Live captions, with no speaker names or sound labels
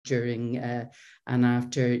during and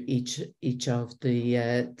after each of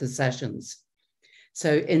the sessions. So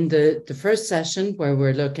in the first session, where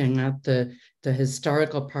we're looking at the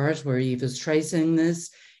historical part, where Yves is tracing this,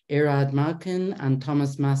 Irad Malkin and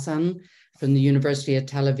Thomas Massan from the University of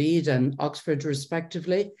Tel Aviv and Oxford,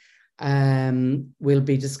 respectively, we'll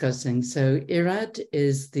be discussing. So Irad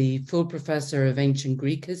is the full professor of ancient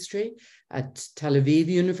Greek history at Tel Aviv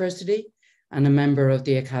University and a member of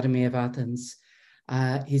the Academy of Athens.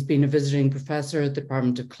 He's been a visiting professor at the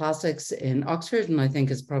Department of Classics in Oxford, and I think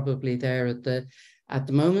is probably there at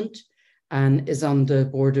the moment, and is on the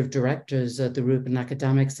board of directors of the Rubin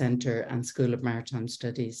Academic Centre and School of Maritime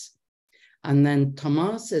Studies. And then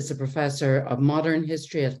Thomas is a professor of modern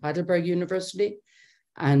history at Heidelberg University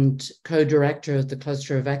and co-director of the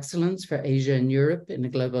Cluster of Excellence for Asia and Europe in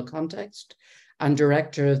a global context, and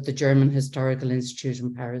director of the German Historical Institute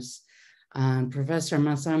in Paris. And Professor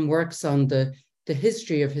Massan works on the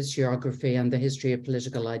history of historiography and the history of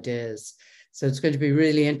political ideas. So it's going to be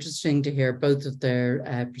really interesting to hear both of their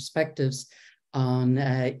perspectives on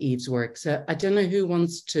Yves' work. So I don't know who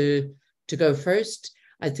wants to go first.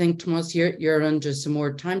 I think, Thomas, you're under some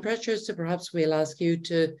more time pressure, so perhaps we'll ask you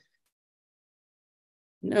to...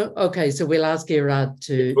 No? Okay, so we'll ask Irad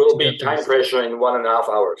to... It will be time pressure in 1.5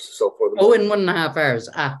 hours. So for the in 1.5 hours.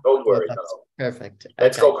 Don't worry, no. Perfect.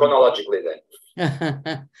 Let's go chronologically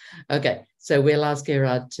then. Okay, so we'll ask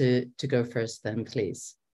Irad to go first then,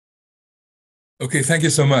 please. Okay, thank you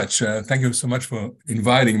so much. Thank you so much for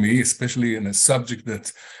inviting me, especially in a subject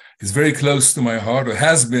that is very close to my heart, or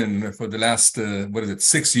has been for the last,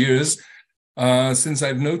 6 years. Since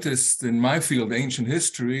I've noticed in my field, ancient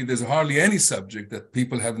history, there's hardly any subject that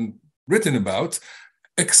people haven't written about,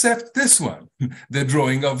 except this one, the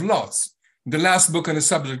drawing of lots. The last book on the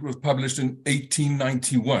subject was published in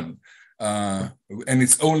 1891, and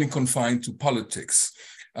it's only confined to politics.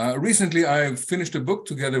 Recently, I finished a book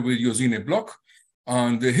together with Josine Bloch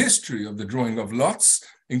on the history of the drawing of lots,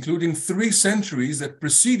 including 3 centuries that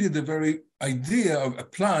preceded the very idea of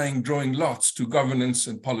applying drawing lots to governance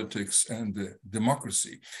and politics and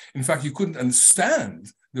democracy. In fact, you couldn't understand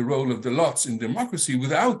the role of the lots in democracy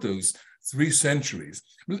without those 3 centuries.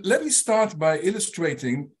 Let me start by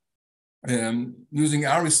illustrating using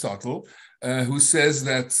Aristotle, who says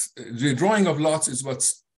that the drawing of lots is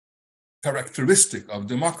what's characteristic of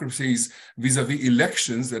democracies vis-a-vis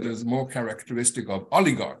elections that is more characteristic of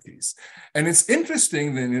oligarchies. And it's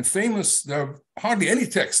interesting that there are hardly any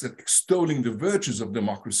texts that extolling the virtues of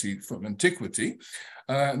democracy from antiquity.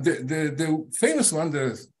 The famous one,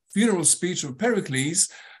 the funeral speech of Pericles,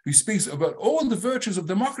 he speaks about all the virtues of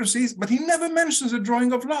democracies, but he never mentions the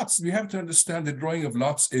drawing of lots. We have to understand the drawing of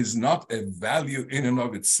lots is not a value in and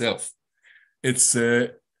of itself. It's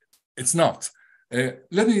not.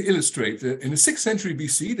 Let me illustrate. In the 6th century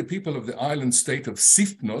BC, the people of the island state of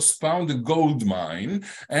Sifnos found a gold mine,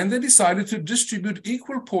 and they decided to distribute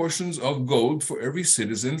equal portions of gold for every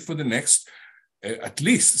citizen for the next at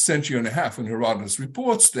least century and a half, and Herodotus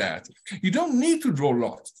reports that. You don't need to draw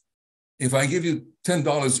lots. If I give you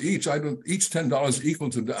 $10 each, each $10 equal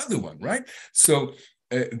to the other one, right? So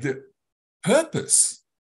the purpose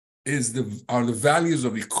are the values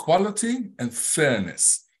of equality and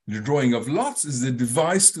fairness. The drawing of lots is the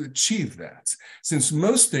device to achieve that. Since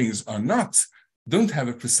most things don't have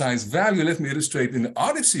a precise value, let me illustrate in the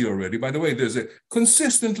Odyssey already. By the way, there's a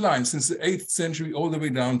consistent line since the 8th century all the way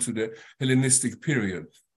down to the Hellenistic period.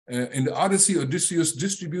 In the Odyssey, Odysseus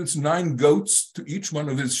distributes 9 goats to each one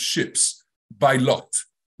of his ships by lot.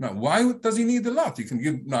 Now, why does he need a lot? He can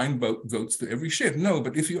give 9 goats to every ship. No,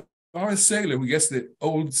 but if you are a sailor who gets the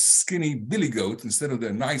old skinny billy goat instead of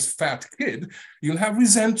the nice fat kid, you'll have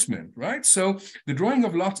resentment, right? So the drawing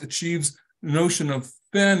of lots achieves the notion of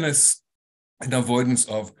fairness and avoidance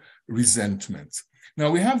of resentment.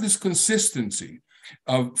 Now we have this consistency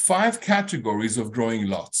of 5 categories of drawing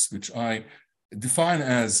lots, which I define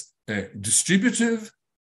as distributive,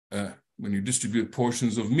 when you distribute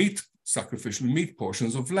portions of meat, sacrificial meat,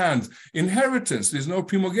 portions of land. Inheritance, there's no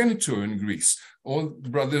primogeniture in Greece. All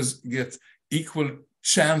brothers get equal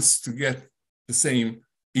chance to get the same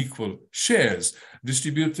equal shares.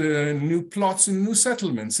 Distribute new plots in new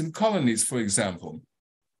settlements, in colonies, for example.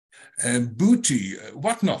 Booty,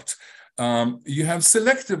 whatnot. You have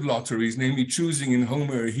selective lotteries, namely choosing in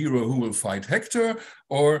Homer a hero who will fight Hector,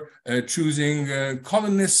 or choosing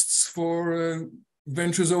colonists for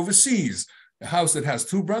ventures overseas. A house that has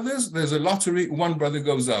 2 brothers, there's a lottery, 1 brother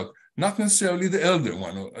goes out, not necessarily the elder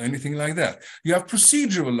one or anything like that. You have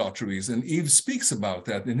procedural lotteries, and Yves speaks about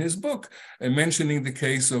that in his book, mentioning the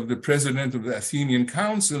case of the president of the Athenian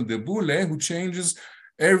Council, de Boule, who changes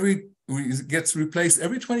every gets replaced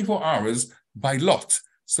every 24 hours by lot.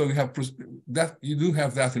 So you have that. You do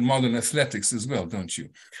have that in modern athletics as well, don't you?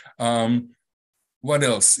 What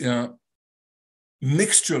else?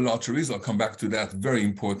 Mixture lotteries. I'll come back to that very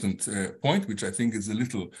important point, which I think is a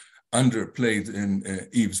little underplayed in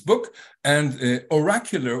Yves' book, and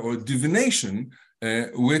oracular or divination,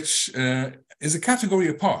 which is a category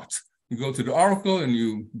apart. You go to the oracle and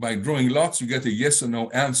you, by drawing lots, you get a yes or no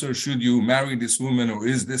answer. Should you marry this woman, or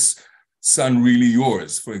is this son really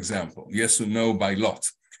yours, for example? Yes or no by lot.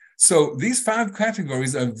 So these 5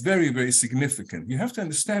 categories are very, very significant. You have to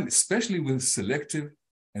understand, especially with selective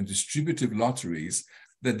and distributive lotteries,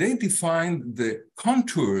 that they define the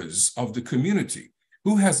contours of the community,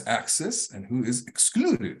 who has access and who is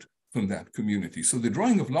excluded from that community. So the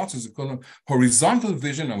drawing of lots is a kind of horizontal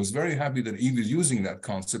vision. I was very happy that Yves is using that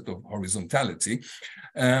concept of horizontality.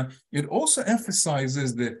 It also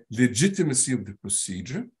emphasizes the legitimacy of the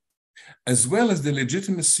procedure, as well as the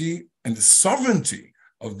legitimacy and the sovereignty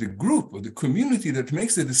of the group or the community that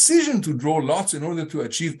makes the decision to draw lots in order to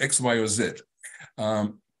achieve X, Y, or Z.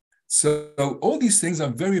 So all these things are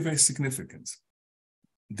very, very significant.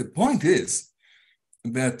 The point is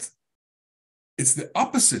that it's the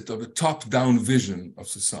opposite of the top-down vision of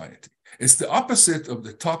society. It's the opposite of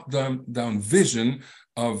the top-down vision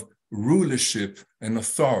of rulership and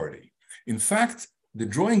authority. In fact, the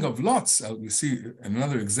drawing of lots, we'll see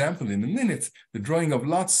another example in a minute, the drawing of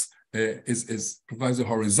lots provides a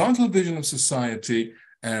horizontal vision of society,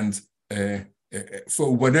 and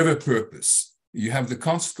for whatever purpose. You have the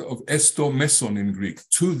concept of esto meson in Greek,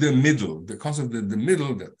 to the middle. The concept of the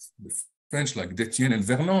middle that the French like Détienne and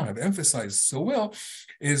Vernon have emphasized so well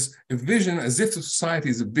is a vision as if the society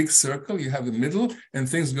is a big circle. You have a middle and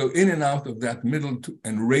things go in and out of that middle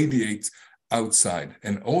and radiate outside.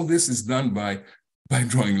 And all this is done by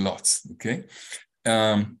drawing lots, okay?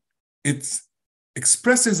 It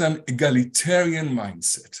expresses an egalitarian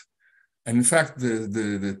mindset. And in fact,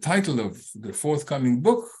 the title of the forthcoming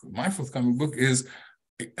book, my forthcoming book,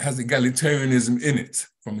 has egalitarianism in it,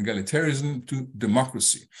 from egalitarianism to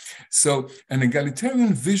democracy. So an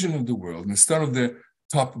egalitarian vision of the world, instead of the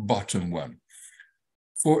top-bottom one.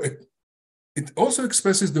 It also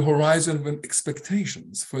expresses the horizon of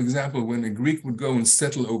expectations. For example, when a Greek would go and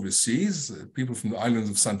settle overseas, people from the islands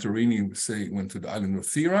of Santorini would say went to the island of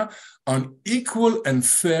Thera, on equal and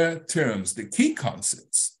fair terms. The key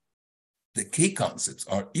concepts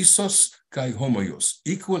are isos kai homoios,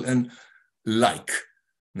 equal and like.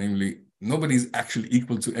 Namely, nobody is actually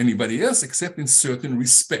equal to anybody else except in certain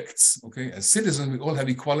respects. Okay, as citizens, we all have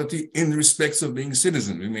equality in respects of being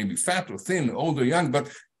citizens. We may be fat or thin, old or young, but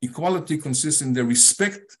equality consists in the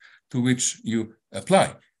respect to which you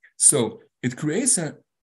apply. So it creates a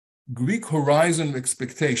Greek horizon of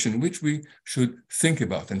expectation, which we should think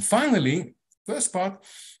about. And finally, first part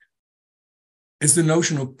is the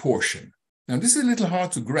notion of portion. Now, this is a little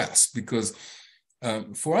hard to grasp because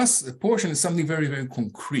for us, a portion is something very, very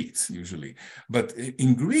concrete, usually. But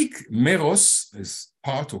in Greek, meros is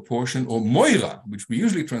part or portion, or moira, which we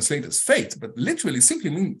usually translate as fate, but literally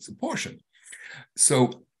simply means a portion.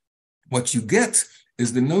 So what you get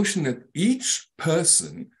is the notion that each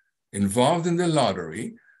person involved in the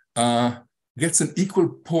lottery gets an equal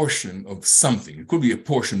portion of something. It could be a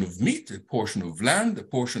portion of meat, a portion of land, a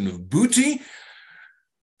portion of booty.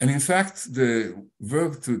 And in fact, the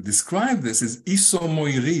verb to describe this is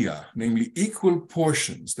isomoiria, namely equal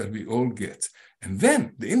portions that we all get. And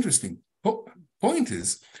then the interesting point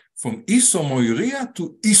is from isomoiria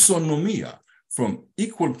to isonomia, from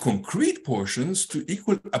equal concrete portions to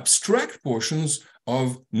equal abstract portions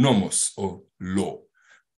of nomos, or law.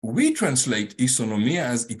 We translate isonomia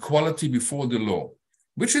as equality before the law,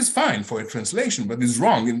 which is fine for a translation, but is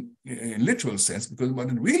wrong in literal sense, because what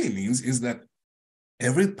it really means is that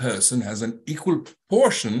every person has an equal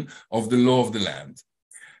portion of the law of the land.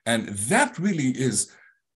 And that really is,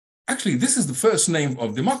 actually, this is the first name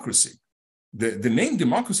of democracy. The name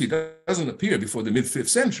democracy doesn't appear before the mid-5th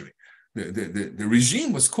century. The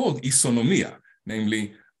regime was called isonomia,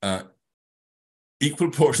 namely equal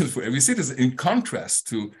portions for every citizen, in contrast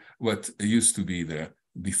to what used to be there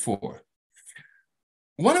before.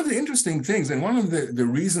 One of the interesting things, and one of the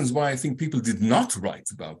reasons why I think people did not write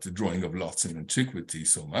about the drawing of lots in antiquity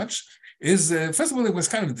so much is, first of all, it was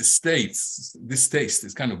kind of distaste,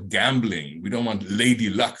 this kind of gambling. We don't want Lady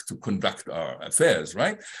Luck to conduct our affairs,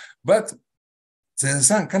 right? But there's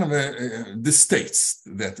some kind of a distaste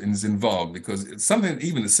that is involved, because it's something,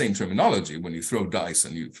 even the same terminology when you throw dice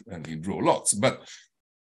and you draw lots. But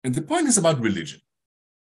the point is about religion.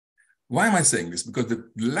 Why am I saying this? Because the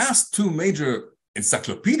last 2 major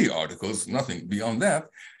encyclopedia articles, nothing beyond that,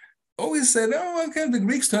 always said, oh, okay, the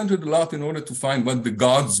Greeks turned to the lot in order to find what the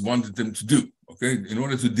gods wanted them to do, okay, in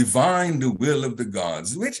order to divine the will of the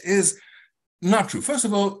gods, which is not true. First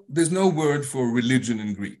of all, there's no word for religion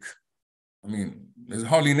in Greek. I mean, there's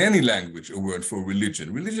hardly in any language a word for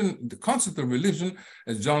religion. Religion, the concept of religion,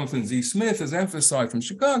 as Jonathan Z. Smith has emphasized from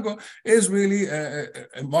Chicago, is really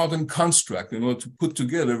a modern construct in order to put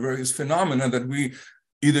together various phenomena that we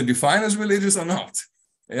either define as religious or not.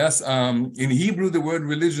 Yes, in Hebrew, the word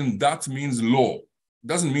religion, dat means law. It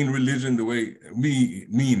doesn't mean religion the way we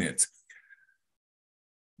mean it.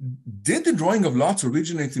 Did the drawing of lots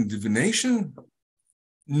originate in divination?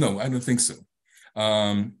 No, I don't think so.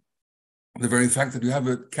 The very fact that you have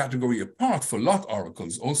a category apart for lot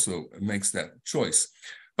oracles also makes that choice.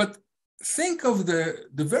 But think of the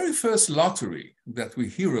very first lottery that we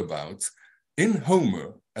hear about in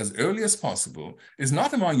Homer as early as possible is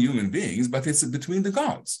not among human beings, but it's between the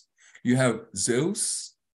gods. You have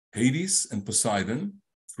Zeus, Hades, and Poseidon,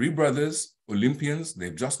 three brothers, Olympians.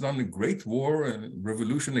 They've just done a great war and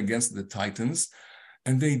revolution against the Titans,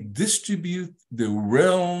 and they distribute the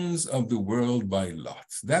realms of the world by lot.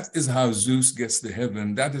 That is how Zeus gets the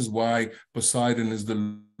heaven. That is why Poseidon is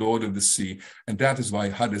the lord of the sea, and that is why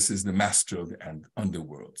Hades is the master of the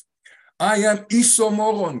underworld. I am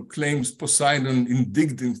isomoron, claims Poseidon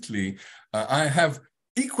indignantly. I have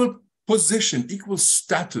equal position, equal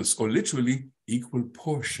status, or literally equal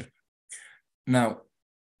portion. Now,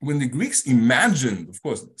 when the Greeks imagined, of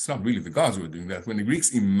course, it's not really the gods who were doing that, when the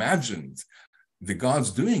Greeks imagined the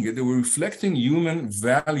gods doing it, they were reflecting human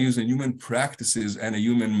values and human practices and a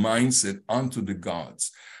human mindset onto the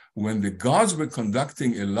gods. When the gods were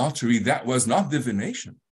conducting a lottery, that was not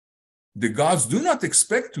divination. The gods do not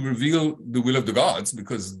expect to reveal the will of the gods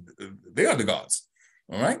because they are the gods,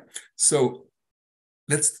 all right? So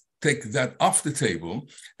let's take that off the table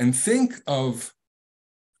and think of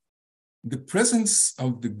the presence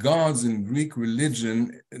of the gods in Greek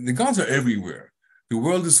religion. The gods are everywhere. The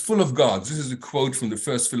world is full of gods. This is a quote from the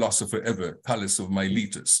first philosopher ever, Thales of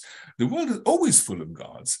Miletus. The world is always full of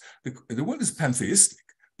gods. The world is pantheistic,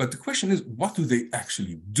 but the question is, what do they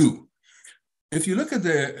actually do? If you look at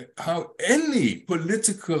how any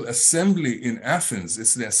political assembly in Athens,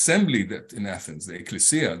 it's the assembly that in Athens, the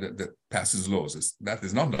ecclesia that passes laws. That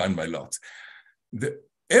is not done by lot.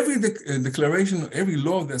 Every declaration, every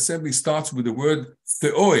law of the assembly starts with the word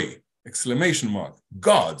theoi, exclamation mark,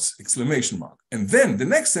 gods, exclamation mark. And then the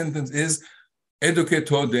next sentence is, edoke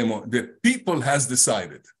to demo, the people has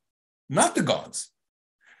decided, not the gods.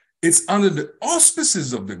 It's under the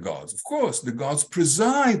auspices of the gods. Of course, the gods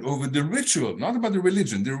preside over the ritual, not about the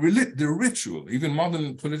religion, the ritual. Even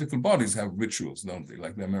modern political bodies have rituals, don't they,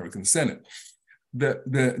 like the American Senate.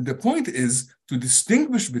 The point is to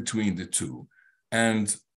distinguish between the two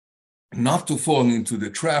and not to fall into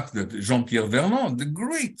the trap that Jean-Pierre Vernon, the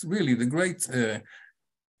great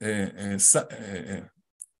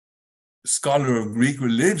scholar of Greek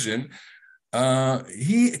religion,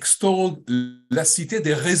 he extolled la cité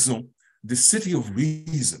des raisons, the city of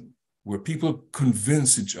reason, where people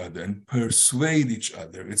convince each other and persuade each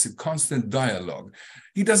other. It's a constant dialogue.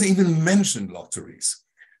 He doesn't even mention lotteries.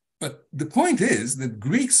 But the point is that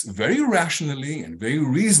Greeks very rationally and very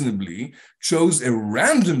reasonably chose a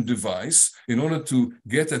random device in order to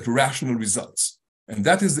get at rational results. And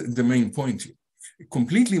that is the main point here.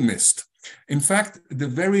 Completely missed. In fact, the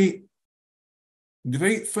very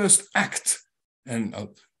first act, and I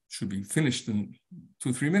should be finished in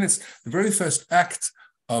 2-3 minutes, the very first act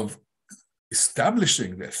of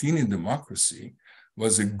establishing the Athenian democracy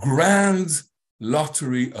was a grand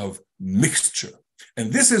lottery of mixture.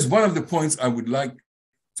 And this is one of the points I would like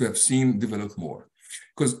to have seen develop more.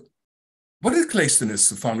 Because what did Cleisthenes,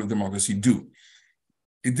 the founder of democracy, do?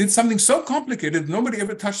 It did something so complicated, nobody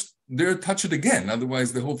ever dare touch it again.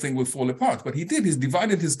 Otherwise, the whole thing would fall apart. But he did. He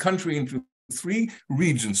divided his country into 3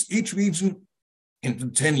 regions, each region into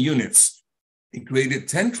 10 units. He created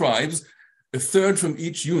 10 tribes, a third from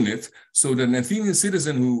each unit, so that an Athenian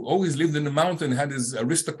citizen who always lived in the mountain, had his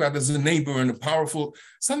aristocrat as a neighbor and a powerful,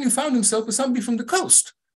 suddenly found himself with somebody from the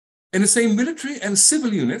coast. In the same military and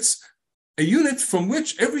civil units, a unit from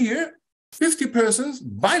which every year 50 persons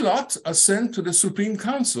by lot are sent to the Supreme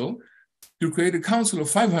Council to create a council of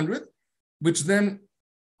 500, which then,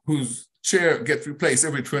 whose chair gets replaced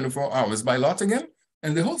every 24 hours by lot again,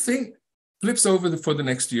 and the whole thing flips over for the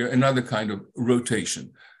next year, another kind of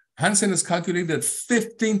rotation. Hansen has calculated that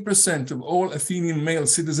 15% of all Athenian male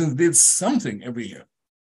citizens did something every year.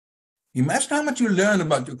 Imagine how much you learn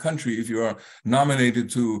about your country if you are nominated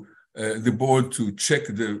to the board to check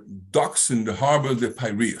the docks in the harbor of the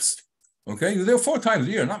Piraeus. Okay, you're there 4 times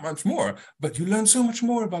a year, not much more, but you learn so much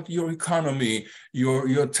more about your economy,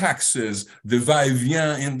 your taxes, the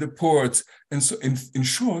va-et-vient in the port. And so in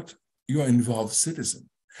short, you're an involved citizen.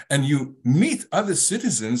 And you meet other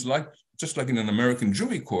citizens, just like in an American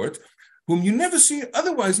jury court, whom you never see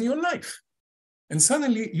otherwise in your life. And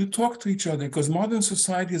suddenly you talk to each other, because modern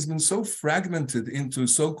society has been so fragmented into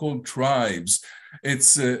so-called tribes.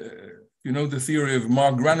 It's, the theory of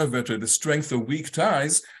Mark Granovetter, the strength of weak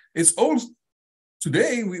ties. It's all,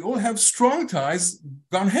 today, we all have strong ties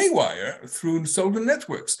gone haywire through social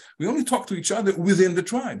networks. We only talk to each other within the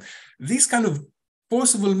tribe. These kind of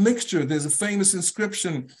forcible mixture, there's a famous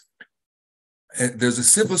inscription, there's a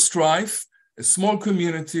civil strife, a small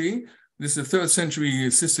community. This is the 3rd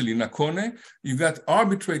century Sicily, Nacone. You've got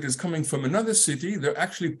arbitrators coming from another city. They're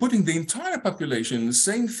actually putting the entire population in the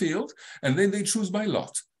same field, and then they choose by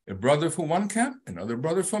lot. A brother from one camp, another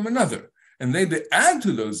brother from another. And then they add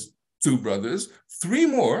to those 2 brothers 3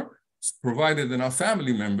 more, provided they're not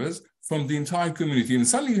family members, from the entire community. And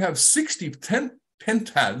suddenly you have 60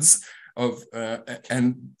 pentads of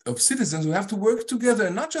citizens who have to work together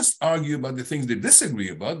and not just argue about the things they disagree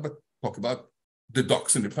about, but talk about the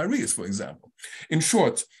docks and the Piraeus, for example. In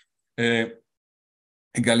short,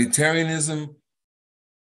 egalitarianism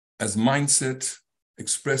as mindset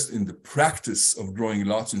expressed in the practice of drawing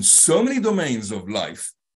lots in so many domains of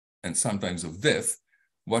life and sometimes of death.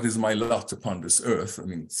 What is my lot upon this earth? I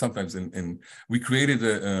mean, sometimes we created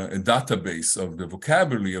a database of the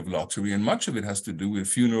vocabulary of lottery, and much of it has to do with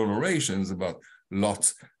funeral orations about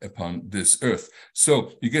lot upon this earth.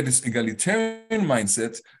 So you get this egalitarian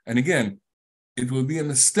mindset, and again, it will be a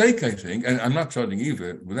mistake, I think, and I'm not charging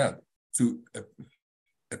Yves with that, to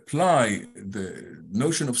apply the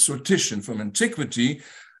notion of sortition from antiquity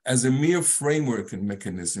as a mere framework and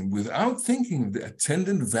mechanism without thinking of the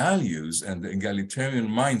attendant values and the egalitarian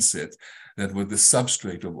mindset that were the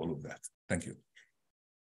substrate of all of that. Thank you.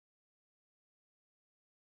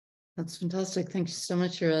 That's fantastic. Thank you so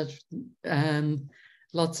much, Gerard.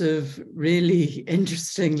 Lots of really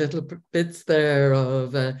interesting little bits there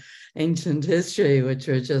of ancient history, which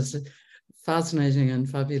are just fascinating and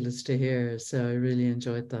fabulous to hear. So I really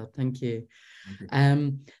enjoyed that. Thank you.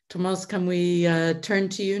 Tomas, can we turn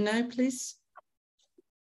to you now, please?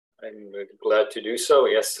 I'm glad to do so.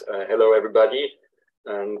 Yes. Hello, everybody.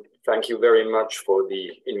 And thank you very much for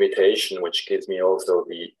the invitation, which gives me also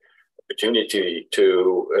the opportunity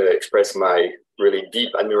to express my really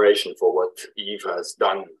deep admiration for what Yves has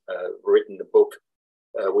done, written a book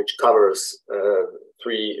which covers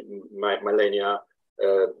 3 millennia,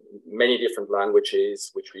 many different languages,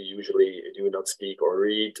 which we usually do not speak or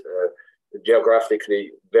read,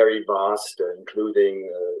 geographically very vast, including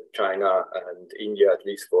China and India, at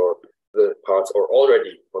least for the parts, or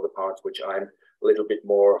already for the parts which I'm a little bit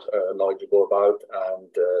more knowledgeable about, and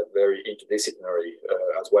very interdisciplinary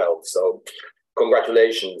as well. So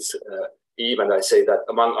congratulations, Yves, and I say that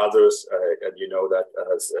among others, and you know that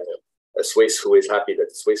as a Swiss who is happy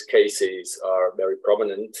that Swiss cases are very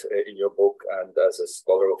prominent in your book, and as a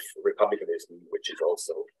scholar of republicanism, which is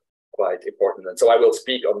also quite important. And so I will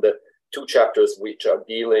speak on the 2 chapters which are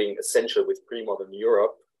dealing essentially with pre-modern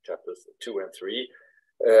Europe, chapters 2 and 3.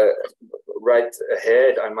 Right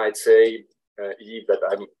ahead, I might say, Yves, that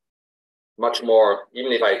I'm much more,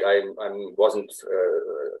 even if I wasn't,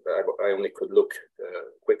 I only could look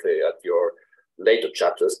quickly at your later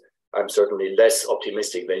chapters, I'm certainly less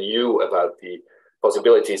optimistic than you about the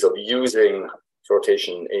possibilities of using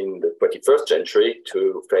sortition in the 21st century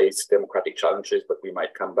to face democratic challenges, but we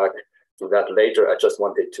might come back to that later. I just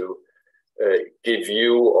wanted to give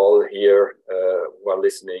you all here, while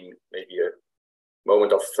listening, maybe a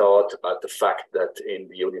moment of thought about the fact that in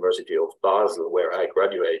the University of Basel, where I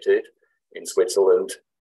graduated in Switzerland,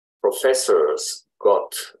 professors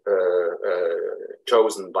got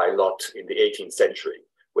chosen by lot in the 18th century,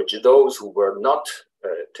 which those who were not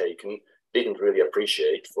taken didn't really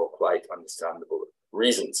appreciate for quite understandable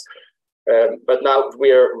reasons. But now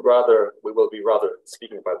we will be rather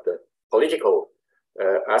speaking about the political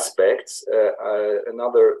aspects.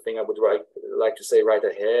 Another thing I would like to say right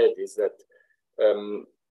ahead is that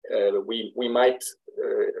we might,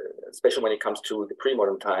 especially when it comes to the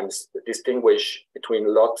pre-modern times, distinguish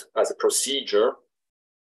between lot as a procedure,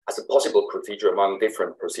 as a possible procedure among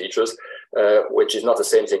different procedures, which is not the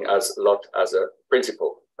same thing as lot as a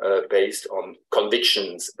principle based on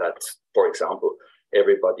convictions that, for example,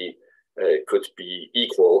 everybody could be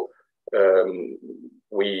equal.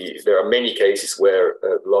 There are many cases where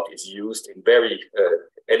lot is used in very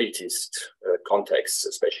elitist contexts,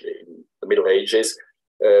 especially in the Middle Ages.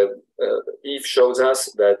 Yves shows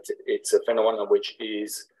us that it's a phenomenon which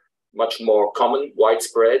is much more common,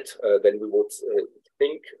 widespread than we would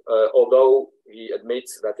think, although he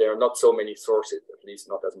admits that there are not so many sources, at least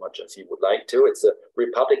not as much as he would like to. It's a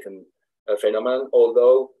Republican phenomenon,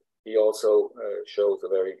 although he also shows a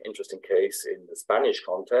very interesting case in the Spanish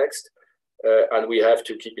context. And we have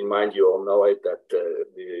to keep in mind, you all know it, that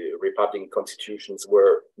the Republican constitutions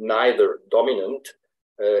were neither dominant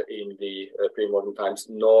in the pre-modern times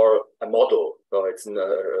nor a model. So it's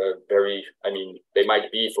very, I mean, they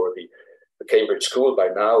might be for the Cambridge School by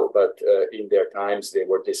now, but in their times they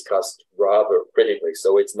were discussed rather critically.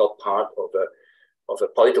 So it's not part of a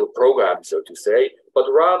political program, so to say, but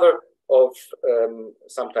rather of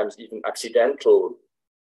sometimes even accidental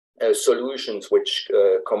solutions which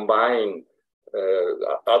combine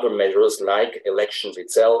other measures like elections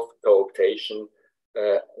itself, cooptation.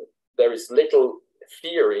 There is little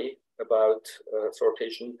theory about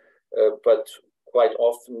sortition, but quite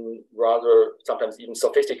often rather sometimes even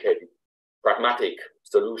sophisticated, pragmatic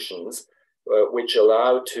solutions, which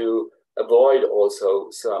allow to avoid also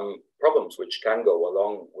some problems which can go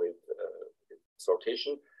along with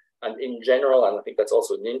sortition. And in general, and I think that's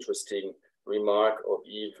also an interesting remark of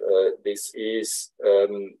Yves, this is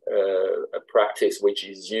a practice which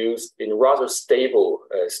is used in rather stable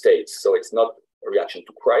states. So it's not a reaction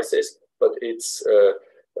to crisis, but it's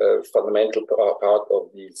a fundamental part of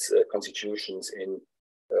these constitutions in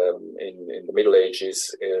the Middle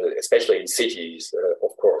Ages, especially in cities,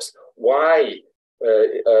 of course. Why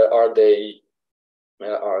are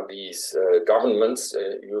these governments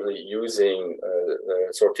usually using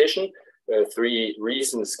sortition? Three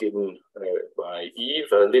reasons given by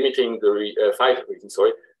Yves, limiting the 5 reasons,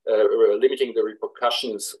 sorry, limiting the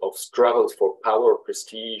repercussions of struggles for power,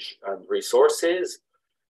 prestige, and resources.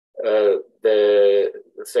 The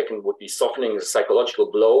second would be softening the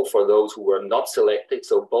psychological blow for those who were not selected.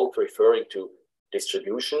 So both referring to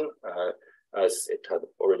distribution, as it had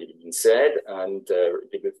already been said, and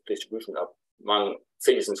distribution among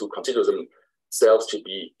citizens who consider themselves to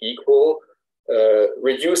be equal.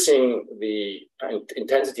 Reducing the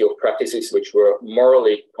intensity of practices which were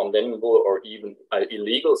morally condemnable or even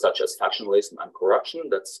illegal, such as factionalism and corruption.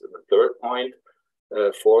 That's the third point.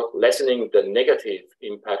 Fourth, lessening the negative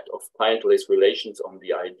impact of clientelist relations on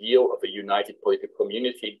the ideal of a united political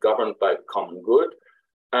community governed by the common good.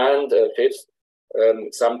 And fifth,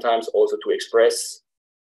 sometimes also to express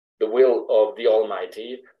the will of the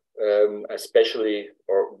Almighty, especially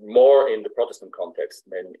or more in the Protestant context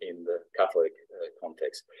than in the Catholic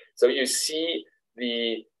context. So you see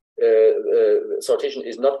the sortition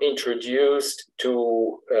is not introduced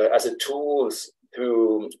to as a tool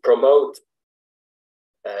to promote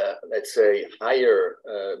let's say higher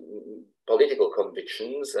political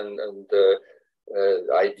convictions and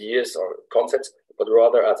ideas or concepts, but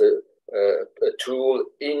rather as a tool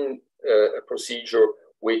in a procedure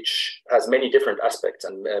which has many different aspects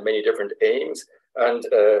and many different aims. And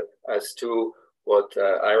as to what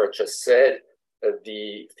Ira just said,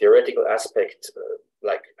 the theoretical aspect,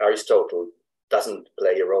 like Aristotle, doesn't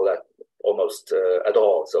play a role almost at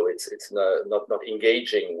all. So it's not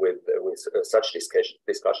engaging with such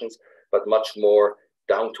discussions, but much more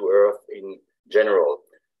down to earth in general.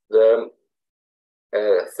 The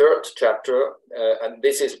third chapter, and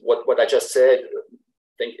this is what I just said,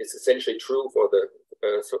 I think is essentially true for the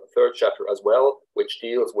third chapter as well, which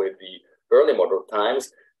deals with the early modern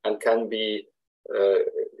times and can be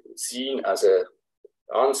seen as a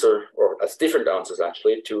answer, or as different answers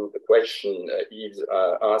actually, to the question Yves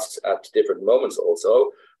asks at different moments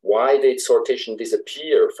also. Why did sortition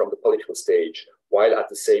disappear from the political stage, while at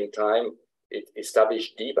the same time it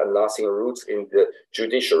established deep and lasting roots in the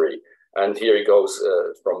judiciary? And here he goes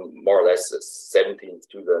from more or less the 17th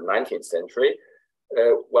to the 19th century.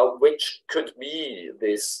 Well, which could be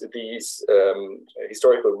these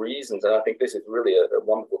historical reasons? And I think this is really a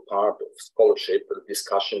wonderful part of scholarship, the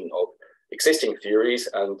discussion of existing theories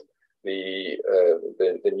and the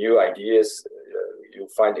new ideas you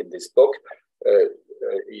find in this book.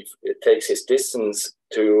 It takes his distance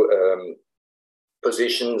to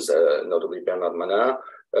positions, notably Bernard Manin,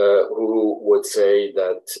 who would say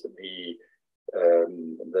that the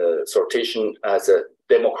sortition as a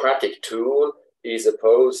democratic tool is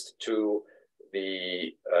opposed to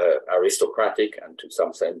the aristocratic and to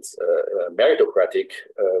some sense meritocratic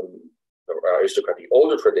or aristocratic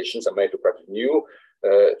older traditions and meritocratic new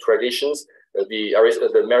traditions. The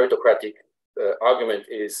meritocratic argument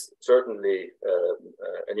is certainly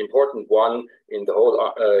an important one in the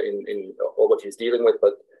whole in all what he's dealing with,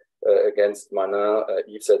 but against Manin,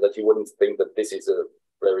 Yves said that he wouldn't think that this is a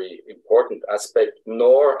very important aspect,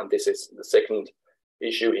 nor, and this is the second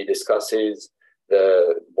issue he discusses,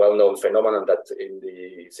 the well-known phenomenon that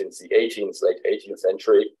since the late 18th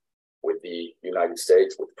century, with the United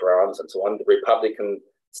States, with France, and so on, the Republican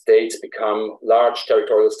states become large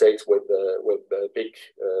territorial states with a big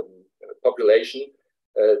population.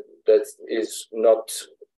 That is not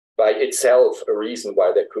by itself a reason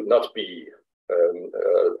why there could not be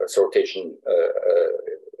a sortition,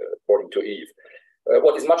 according to Yves.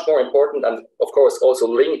 What is much more important, and of course also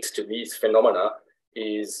linked to these phenomena,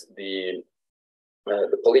 is the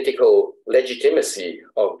political legitimacy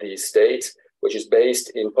of these states, which is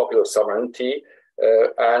based in popular sovereignty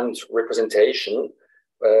and representation.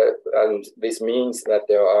 And this means that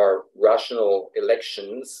there are rational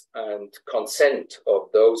elections and consent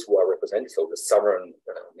of those who are represented, so the sovereign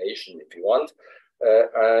nation, if you want.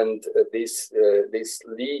 And this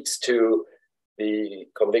leads to the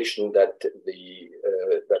conviction that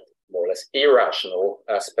that more or less irrational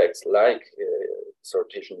aspects like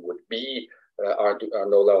sortition would be are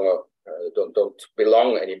no longer don't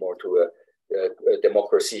belong anymore to a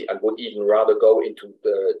democracy, and would even rather go into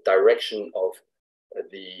the direction of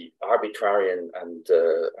the arbitrary and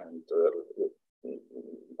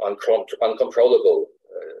uncontrollable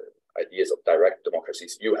ideas of direct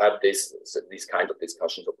democracies. You have these kind of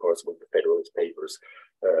discussions, of course, with the Federalist Papers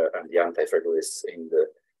and the anti-federalists in the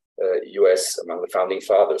US among the founding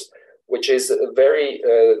fathers, which is a very,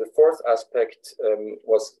 the fourth aspect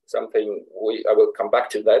was something I will come back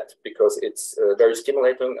to that because it's very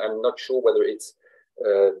stimulating. I'm not sure whether it's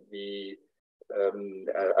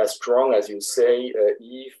as strong as you say,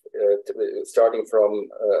 Yves, starting from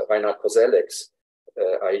Reinhard Koselleck's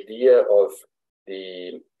idea of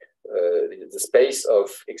the space of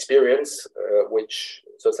experience which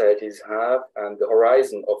societies have and the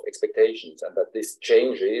horizon of expectations, and that this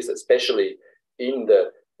changes, especially in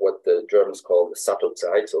what the Germans call the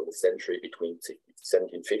Sattelzeit, so the century between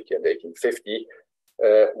 1750 and 1850,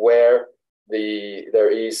 where there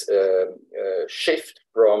is a shift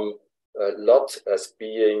from lot as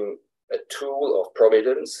being a tool of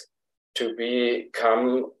providence to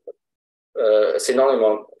become a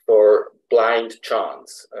synonym for blind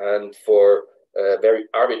chance and for very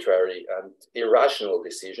arbitrary and irrational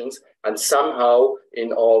decisions, and somehow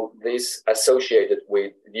in all this associated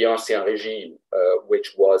with the Ancien Regime,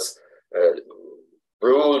 which was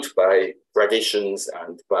ruled by traditions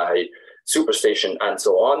and by superstition and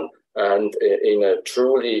so on, and in a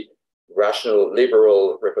truly rational,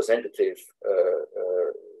 liberal, representative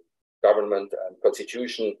government and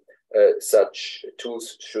constitution, such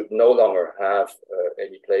tools should no longer have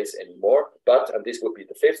any place anymore. But, and this would be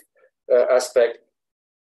the fifth aspect,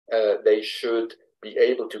 they should be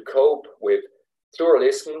able to cope with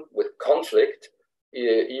pluralism, with conflict,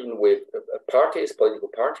 even with parties, political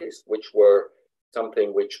parties, which were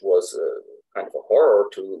something which was kind of a horror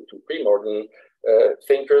to pre-modern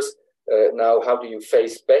thinkers. Now, how do you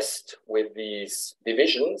face best with these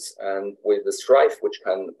divisions and with the strife which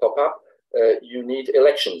can pop up? You need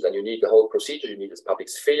elections, and you need the whole procedure. You need this public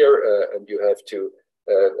sphere, and you have to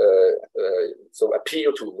so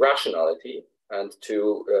appeal to rationality and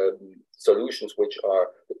to solutions which are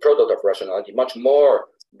the product of rationality, much more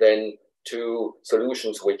than to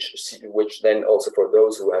solutions which then also for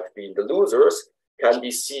those who have been the losers can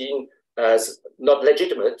be seen as not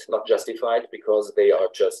legitimate, not justified, because they are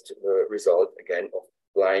just the result, again, of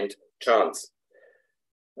blind chance.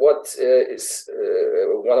 What is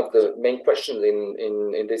one of the main questions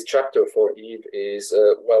in this chapter for Yves is,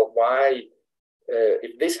 well, why,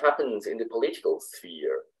 if this happens in the political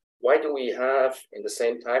sphere, why do we have in the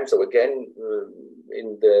same time, so again,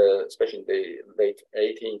 especially in the late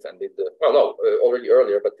 18th and already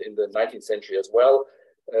earlier, but in the 19th century as well,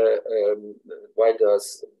 why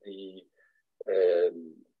does the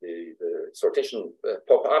sortition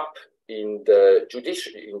pop up in the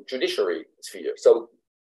judiciary sphere? So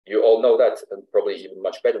you all know that, and probably even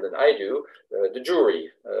much better than I do, the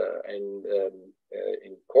jury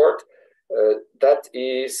in court. That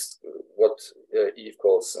is what Yves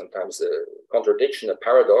calls sometimes a contradiction, a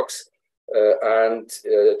paradox, and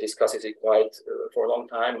discusses it quite for a long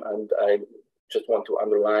time. And I just want to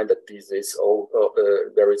underline that this is all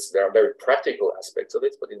there are very practical aspects of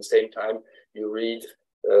it, but at the same time, you read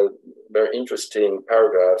very interesting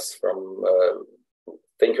paragraphs from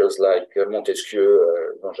thinkers like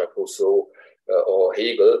Montesquieu, Jean-Jacques Rousseau, or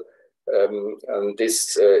Hegel. And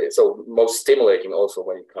this so most stimulating also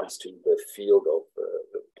when it comes to the field of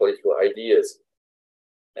the political ideas.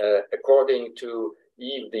 According to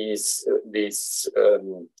Yves, these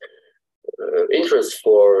interest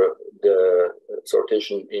for the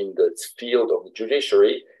sortition in the field of the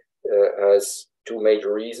judiciary has two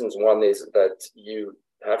major reasons. One is that you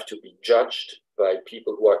have to be judged by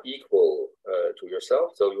people who are equal to yourself.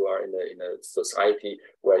 So you are in a society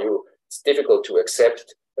where it's difficult to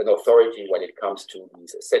accept an authority when it comes to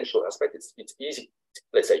these essential aspects. It's easy,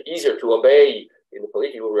 let's say, easier to obey in the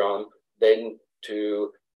political realm than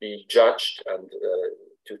to be judged and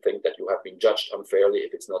to think that you have been judged unfairly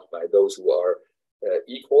if it's not by those who are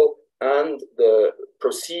equal. And the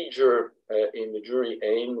procedure in the jury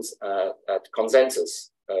aims at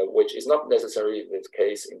consensus, which is not necessarily the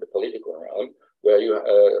case in the political realm, where you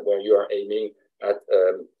are aiming at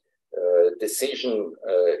decision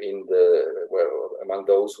among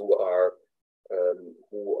those who are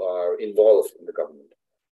involved in the government.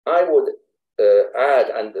 I would add,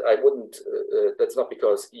 and I wouldn't, that's not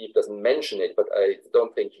because Yves doesn't mention it, but I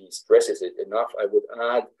don't think he stresses it enough. I would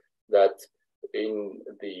add that in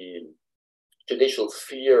the judicial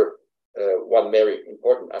sphere, one very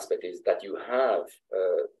important aspect is that you have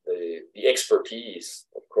the expertise,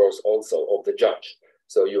 of course, also of the judge.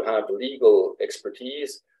 So you have legal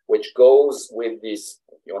expertise, which goes with this,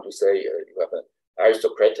 you want to say, you have an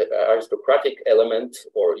aristocratic element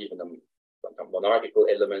or even a monarchical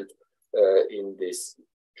element in this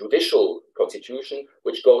judicial constitution,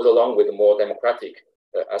 which goes along with a more democratic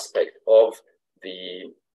aspect of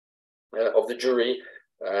the jury.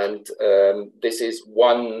 And this is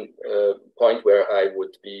one point where I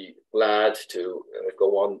would be glad to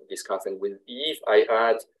go on discussing with Yves. I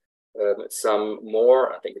add some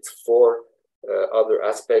more, I think it's 4 other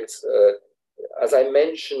aspects. As I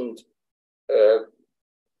mentioned,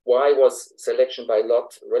 why was selection by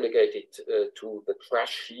lot relegated to the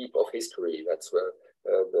trash heap of history? That's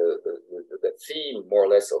the theme, more or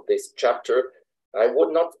less, of this chapter. I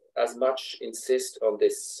would not as much insist on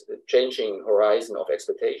this changing horizon of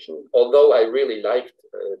expectation, although I really liked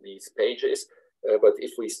these pages. But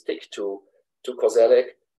if we stick to Koselleck,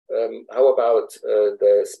 how about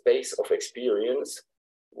the space of experience,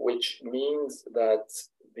 which means that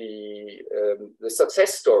the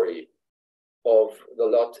success story of the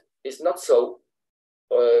lot is not so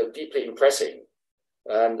deeply impressing.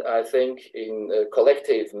 And I think in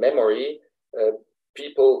collective memory,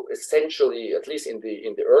 people essentially, at least in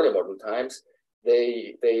the early modern times,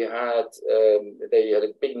 they had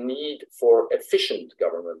a big need for efficient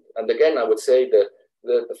government. And again, I would say that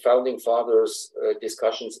the founding fathers'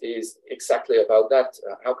 discussions is exactly about that.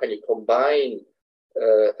 How can you combine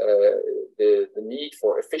the need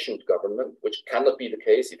for efficient government, which cannot be the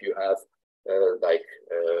case if you have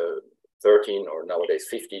 13 or nowadays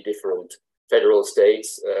 50 different federal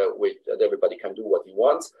states, and everybody can do what he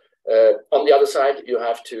wants. On the other side, you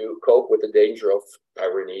have to cope with the danger of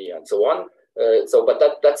tyranny and so on.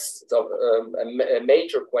 But that's a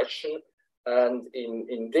major question. And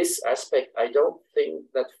in this aspect, I don't think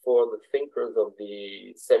that for the thinkers of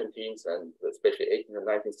the 17th and especially 18th and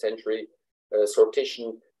 19th century,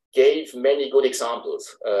 Sortition gave many good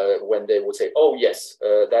examples when they would say, oh, yes,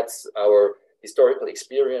 that's our historical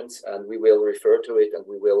experience, and we will refer to it and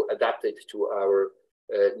we will adapt it to our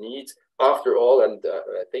needs. After all, and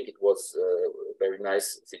I think it was a very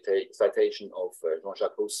nice citation of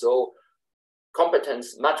Jean-Jacques Rousseau,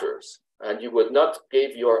 competence matters, and you would not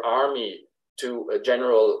give your army to a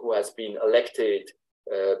general who has been elected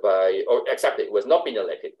who has not been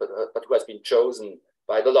elected, but who has been chosen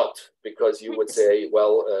by the lot, because you would say,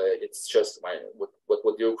 well, it's just what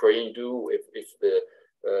would the Ukraine do if the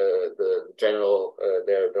general,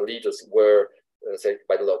 the leaders were selected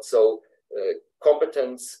by the lot. So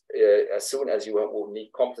competence, as soon as you will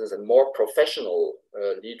need competence and more professional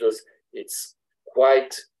leaders, it's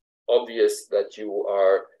quite obvious that you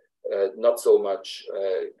are not so much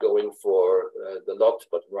going for the lot,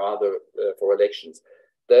 but rather for elections.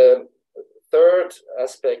 The third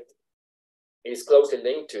aspect is closely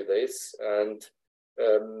linked to this and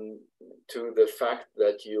to the fact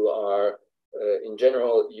that you are, in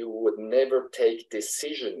general, you would never take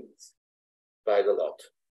decisions by the lot.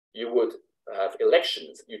 You would have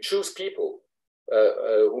elections. You choose people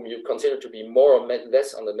whom you consider to be more or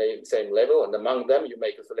less on the same level, and among them you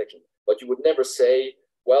make a selection. But you would never say,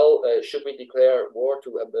 well, should we declare war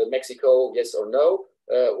to Mexico, yes or no?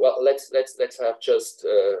 Well, let's have just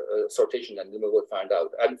sortition, and then we will find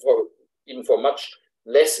out. And even for much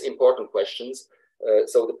less important questions,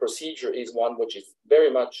 so the procedure is one which is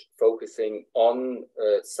very much focusing on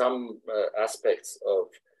some aspects of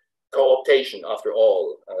co-optation, after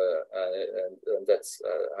all, and that's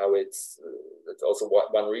how that's also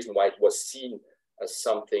one reason why it was seen as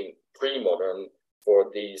something pre-modern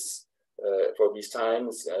for these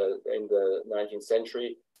times in the 19th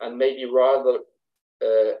century, and maybe rather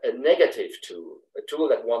a negative tool, a tool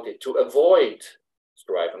that wanted to avoid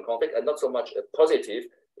strife and conflict, and not so much a positive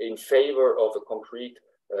in favor of a concrete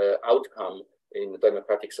outcome in a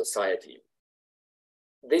democratic society.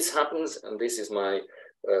 This happens, and this is my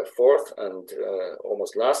fourth and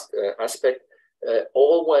almost last aspect,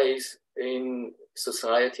 always in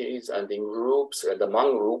societies and in groups and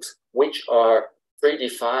among groups which are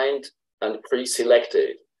predefined and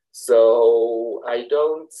pre-selected. So I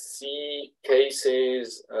don't see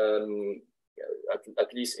cases,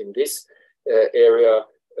 at least in this area.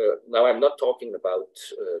 Now I'm not talking about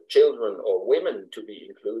children or women to be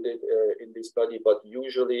included in this study, but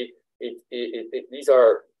usually these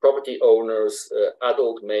are property owners,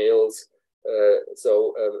 adult males,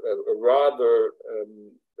 so a rather,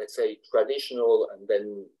 let's say, traditional and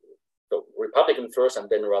then Republican first and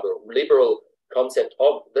then rather liberal concept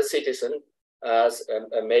of the citizen as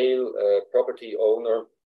a male property owner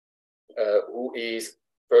who is,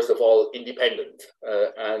 first of all, independent,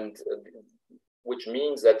 and which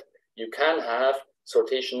means that you can have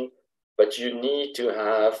sortition, but you need to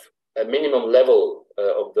have a minimum level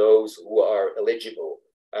of those who are eligible.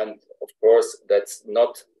 And of course, that's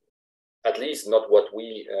not, at least not what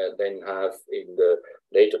we then have in the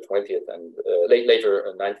later 20th and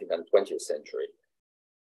later 19th and 20th century.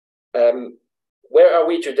 Where are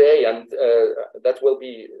we today? And that will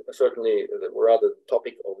be certainly the rather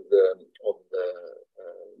topic of the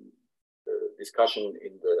discussion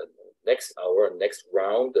in the next hour, next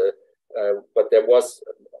round. But there was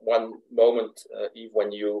one moment, Yves,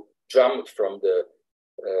 when you jumped from the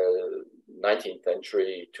 19th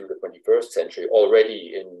century to the 21st century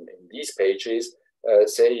already in these pages,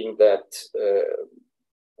 saying that,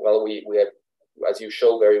 well, we have, as you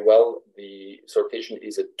show very well, the sortition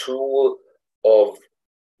is a tool of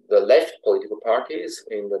the left political parties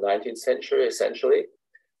in the 19th century, essentially,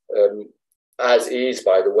 as is,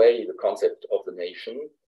 by the way, the concept of the nation.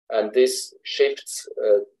 And this shifts,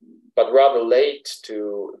 but rather late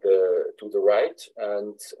to the right.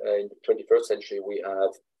 And in the 21st century, we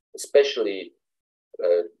have especially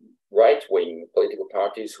right-wing political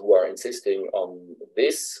parties who are insisting on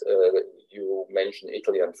this. You mentioned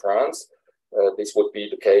Italy and France. This would be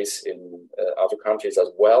the case in other countries as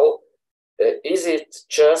well. Is it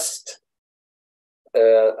just,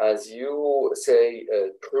 as you say,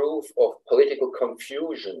 proof of political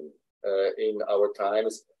confusion in our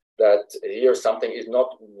times, that here something is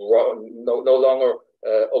not wrong, no longer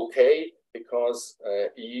okay, because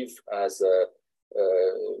Yves, as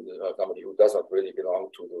somebody who does not really belong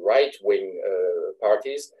to the right-wing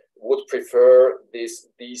parties, would prefer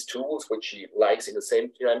these tools, which he likes in the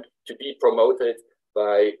same time, to be promoted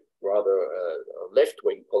by rather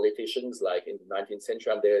left-wing politicians like in the 19th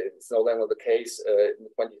century, and it's no longer the case in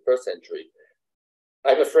the 21st century.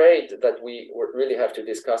 I'm afraid that we really have to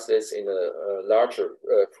discuss this in a larger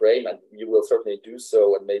frame, and you will certainly do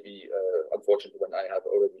so, and maybe, unfortunately, when I have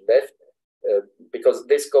already left, because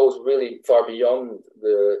this goes really far beyond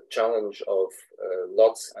the challenge of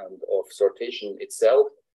lots and of sortition itself.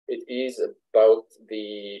 It is about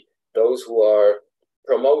those who are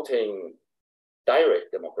promoting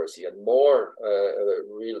direct democracy and more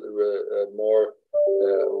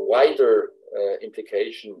wider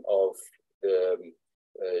implication of the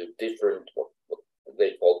different, what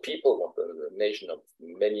they call people, what the nation of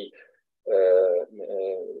many,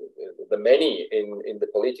 the many in the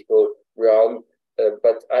political realm.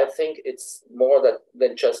 But I think it's more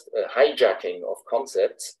than just a hijacking of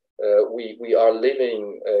concepts. We are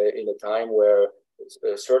living in a time where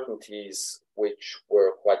certainties which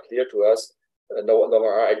were quite clear to us no longer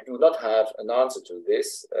are. I do not have an answer to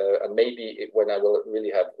this, and maybe when I will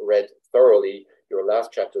really have read thoroughly your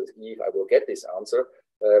last chapters, Yves, I will get this answer.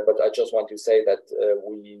 But I just want to say that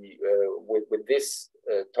with this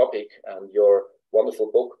topic and your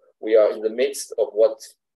wonderful book, we are in the midst of what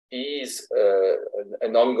is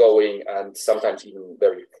an ongoing and sometimes even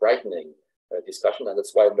very frightening discussion, and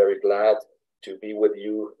that's why I'm very glad to be with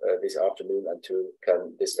you this afternoon and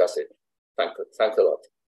can discuss it. Thanks a lot.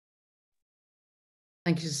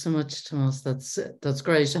 Thank you so much, Thomas. That's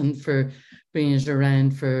great, and for bringing it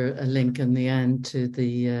around for a link in the end to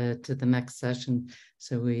the next session.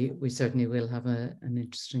 So we certainly will have an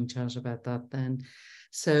interesting chat about that then.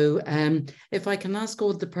 So if I can ask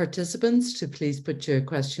all the participants to please put your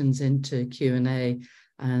questions into Q&A,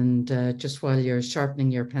 and just while you're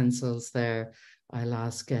sharpening your pencils there, I'll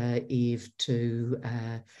ask Yves to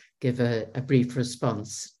give a brief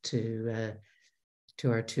response to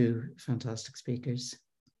our two fantastic speakers.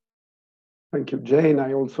 Thank you, Jane.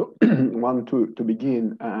 I also want to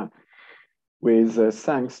begin with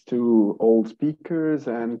thanks to all speakers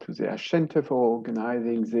and to the Center for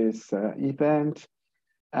organizing this event.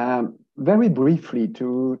 Very briefly,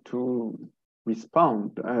 to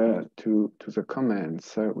respond to the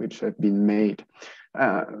comments which have been made.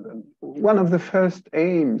 One of the first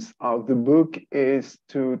aims of the book is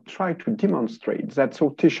to try to demonstrate that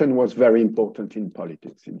sortition was very important in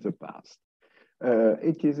politics in the past.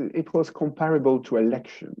 It was comparable to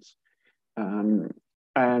elections.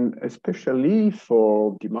 And especially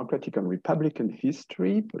for democratic and republican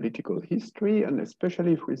history, political history, and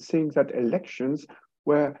especially if we think that elections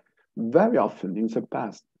were very often in the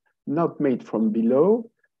past not made from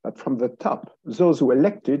below, but from the top. Those who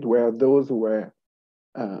elected were those who were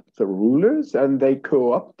the rulers, and they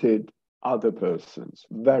co-opted other persons,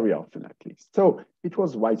 very often at least. So it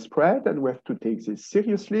was widespread, and we have to take this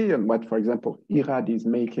seriously. And what, for example, Irad is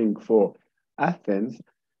making for Athens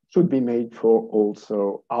should be made for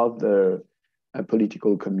also other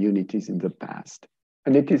political communities in the past.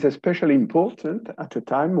 And it is especially important at a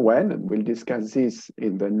time when, and we'll discuss this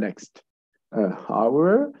in the next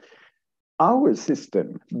hour, our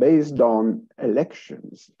system based on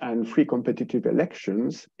elections and free competitive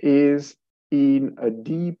elections is in a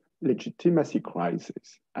deep legitimacy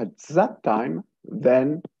crisis. At that time,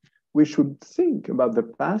 then we should think about the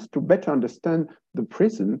past to better understand the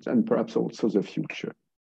present and perhaps also the future.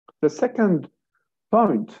 The second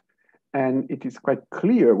point, and it is quite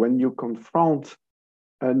clear when you confront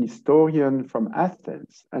an historian from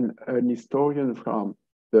Athens and an historian from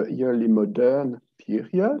the early modern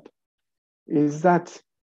period, is that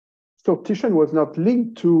sortition was not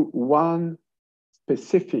linked to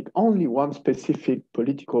only one specific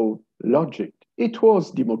political logic. It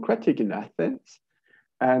was democratic in Athens,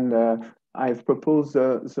 and I've proposed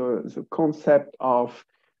the concept of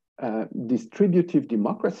distributive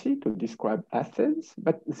democracy to describe Athens,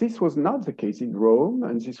 but this was not the case in Rome,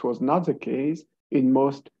 and this was not the case in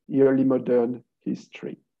most early modern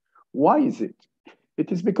history. Why is it?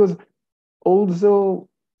 It is because although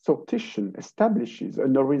sortition establishes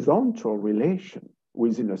an horizontal relation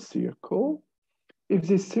within a circle, if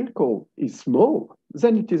this circle is small,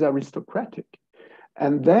 then it is aristocratic.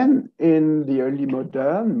 And then in the early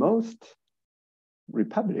modern, most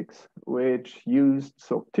republics which used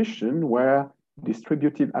sortition were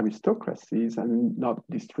distributive aristocracies and not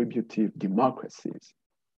distributive democracies.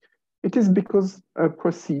 It is because a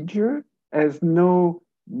procedure has no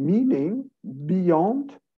meaning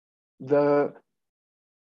beyond the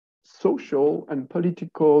social and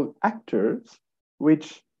political actors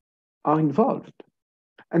which are involved.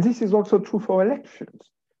 And this is also true for elections.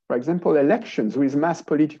 For example, elections with mass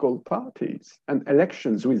political parties and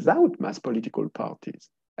elections without mass political parties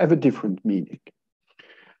have a different meaning.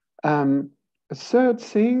 A third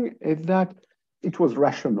thing is that it was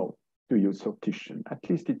rational to use sortition. At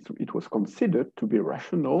least it was considered to be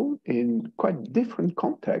rational in quite different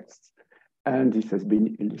contexts. And this has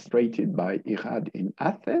been illustrated by Irad in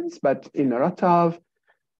Athens, but in a lot of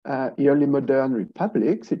early modern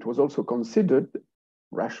republics, it was also considered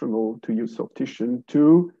rational to use sortition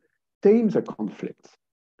to tame the conflicts.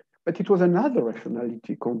 But it was another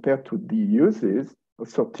rationality compared to the uses of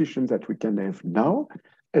sortition that we can have now,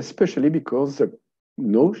 especially because the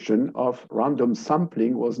notion of random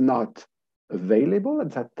sampling was not available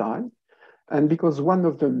at that time, and because one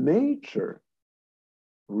of the major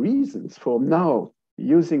reasons for now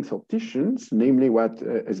using sortitions, namely what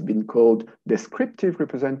has been called descriptive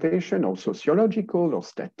representation or sociological or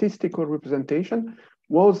statistical representation,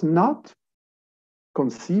 was not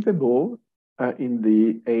conceivable in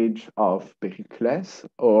the age of Pericles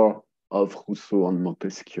or of Rousseau and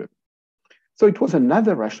Montesquieu. So it was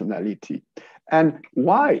another rationality. And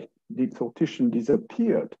why did sortition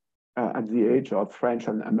disappear at the age of French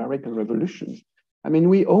and American revolutions? I mean,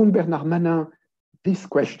 we owe Bernard Manin this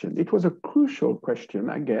question. It was a crucial question,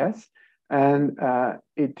 I guess, and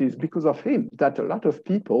it is because of him that a lot of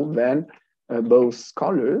people then, both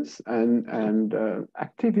scholars and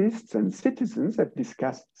activists and citizens, have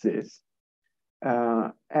discussed this.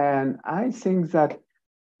 And I think that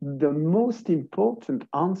the most important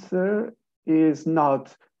answer is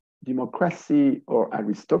not democracy or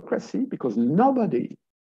aristocracy, because nobody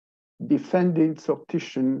defended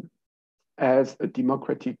sortition as a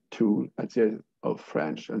democratic tool at the end of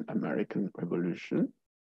French and American Revolution.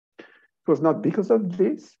 It was not because of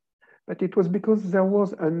this, but it was because there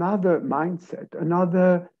was another mindset,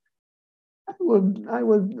 another, I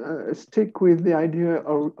would stick with the idea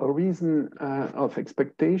of a reason of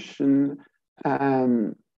expectation.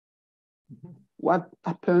 What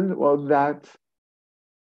happened was that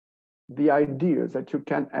the idea that you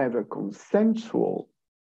can have a consensual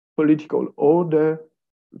political order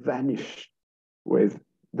vanished with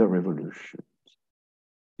the revolution.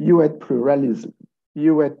 You had pluralism,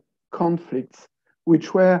 you had conflicts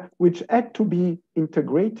which had to be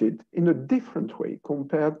integrated in a different way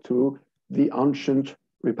compared to the ancient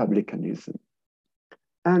republicanism.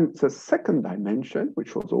 And the second dimension,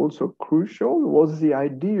 which was also crucial, was the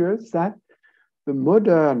idea that the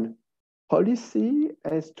modern policy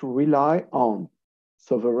has to rely on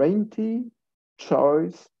sovereignty,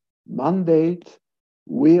 choice, mandate,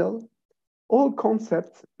 will, all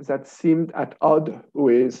concepts that seemed at odds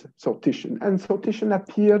with sortition. And sortition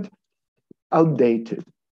appeared outdated.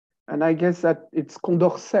 And I guess that it's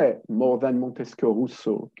Condorcet more than Montesquieu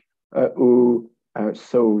Rousseau who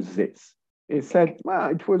saw this. He said, well,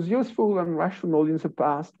 it was useful and rational in the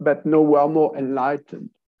past, but now we are more enlightened.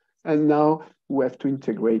 And now we have to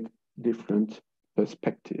integrate different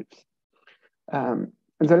perspectives. And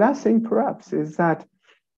the last thing, perhaps, is that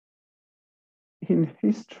in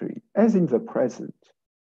history, as in the present,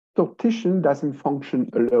 sortition doesn't function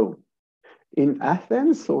alone. In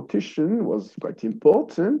Athens, sortition was quite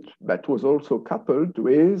important, but was also coupled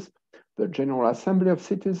with the General Assembly of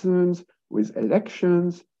Citizens, with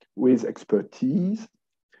elections, with expertise.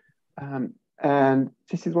 And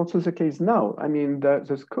this is also the case now. I mean,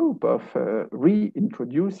 the scope of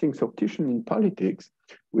reintroducing sortition in politics,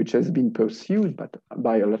 which has been pursued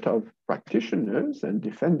by a lot of practitioners and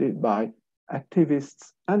defended by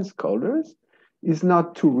activists and scholars, is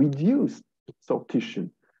not to reduce sortition,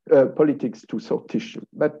 politics to sortition,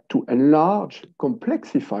 but to enlarge,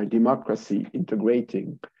 complexify democracy,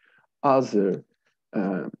 integrating other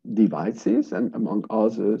devices, and among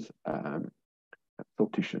others,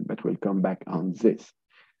 sortition, but we'll come back on this.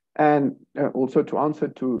 And also to answer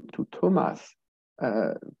to Thomas'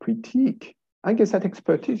 critique, I guess that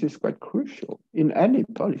expertise is quite crucial in any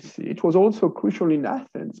policy. It was also crucial in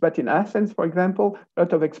Athens, but in Athens, for example, a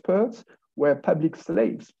lot of experts were public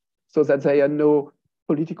slaves, so that they had no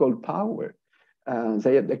political power.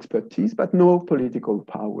 They had expertise, but no political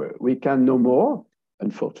power. We can no more,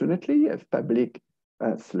 unfortunately, have public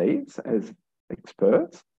slaves as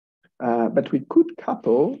experts, but we could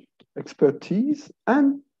couple expertise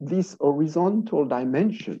and this horizontal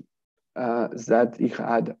dimension that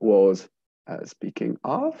Ihad was speaking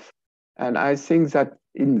of. And I think that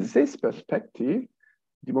in this perspective,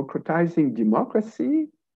 democratizing democracy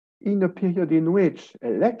in a period in which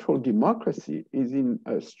electoral democracy is in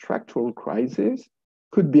a structural crisis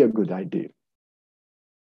could be a good idea.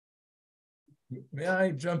 May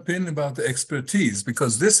I jump in about the expertise?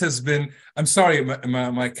 Because this has been, I'm sorry,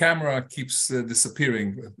 my camera keeps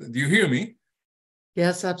disappearing. Do you hear me?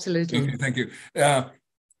 Yes, absolutely. Okay, thank you.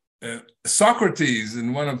 Socrates,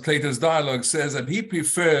 in one of Plato's dialogues, says that he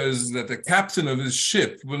prefers that the captain of his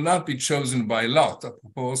ship will not be chosen by lot,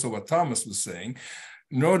 apropos also what Thomas was saying,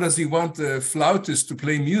 nor does he want the flautist to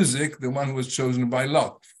play music, the one who was chosen by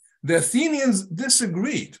lot. The Athenians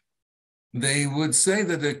disagreed. They would say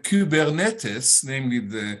that the Kubernetes, namely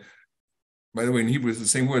by the way, in Hebrew it's the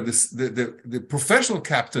same word, the professional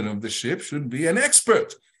captain of the ship should be an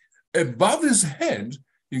expert. Above his head,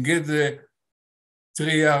 you get the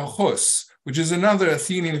Triarchos, which is another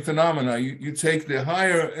Athenian phenomena. You take the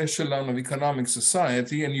higher echelon of economic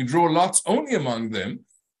society and you draw lots only among them,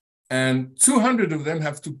 and 200 of them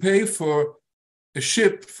have to pay for a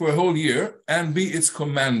ship for a whole year and be its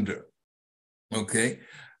commander. Okay?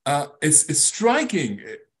 It's striking.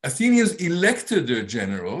 Athenians elected their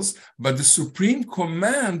generals, but the supreme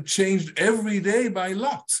command changed every day by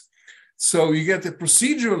lot. So you get the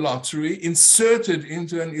procedural lottery inserted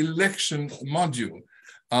into an election module.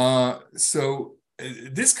 So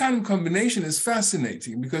this kind of combination is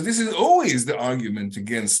fascinating because this is always the argument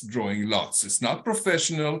against drawing lots. It's not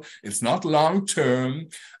professional, it's not long-term,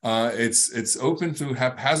 it's open to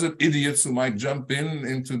haphazard idiots who might jump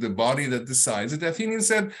into the body that decides it. The Athenians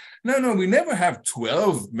said, no, we never have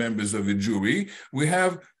 12 members of a jury, we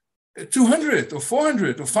have 200 or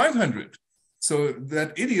 400 or 500. So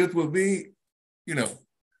that idiot will be,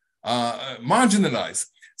 marginalized.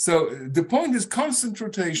 So the point is constant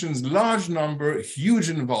rotations, large number, huge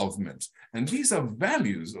involvement. And these are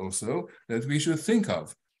values also that we should think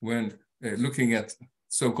of when looking at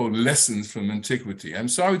so-called lessons from antiquity. I'm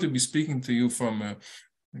sorry to be speaking to you from a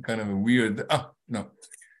kind of a weird, no.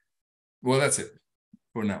 Well, that's it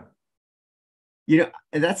for now.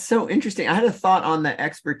 That's so interesting. I had a thought on the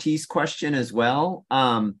expertise question as well,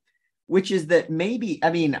 which is that maybe,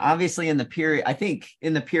 obviously in the period, I think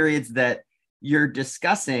in the periods that you're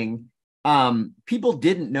discussing, people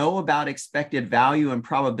didn't know about expected value and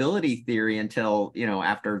probability theory until,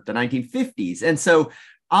 after the 1950s. And so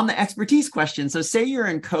on the expertise question, so say you're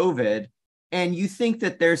in COVID and you think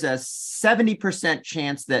that there's a 70%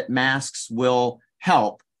 chance that masks will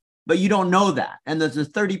help, but you don't know that. And there's a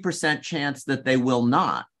 30% chance that they will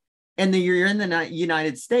not. And then you're in the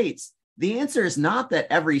United States. The answer is not that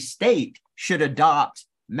every state should adopt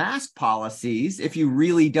mask policies if you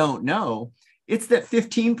really don't know. It's that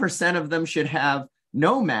 15% of them should have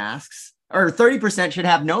no masks, or 30% should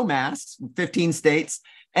have no masks, 15 states,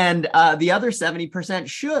 and the other 70%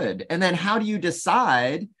 should. And then how do you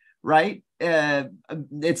decide, right?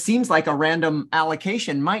 It seems like a random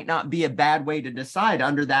allocation might not be a bad way to decide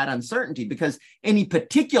under that uncertainty, because any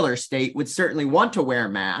particular state would certainly want to wear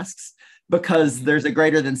masks because there's a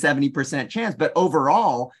greater than 70% chance. But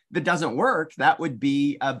overall, if it doesn't work, that would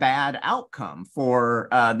be a bad outcome for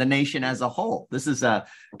the nation as a whole. This is a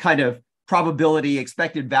kind of probability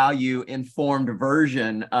expected value informed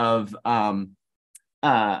version of the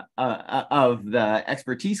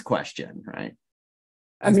expertise question, right?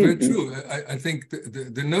 That's very true. I think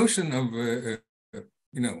the notion of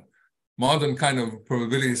modern kind of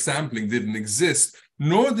probability sampling didn't exist,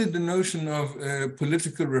 nor did the notion of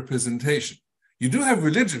political representation. You do have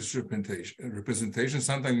religious representation,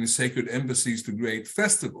 sometimes in sacred embassies to great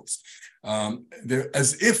festivals. They're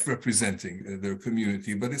as if representing their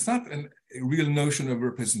community, but it's not a real notion of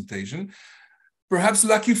representation. Perhaps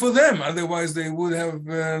lucky for them, otherwise they would have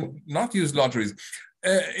not used lotteries.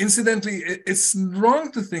 Incidentally, it's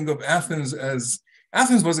wrong to think of Athens as,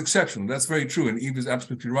 Athens was exceptional, that's very true, and Yves is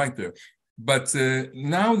absolutely right there. But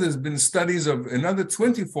now there's been studies of another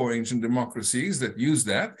 24 ancient democracies that use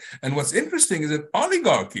that. And what's interesting is that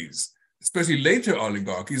oligarchies, especially later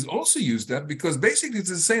oligarchies, also use that, because basically it's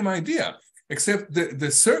the same idea, except the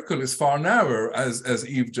circle is far narrower, as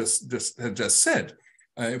Yves had just said,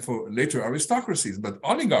 for later aristocracies. But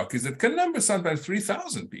oligarchies that can number sometimes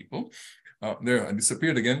 3,000 people, there, I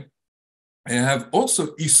disappeared again, and have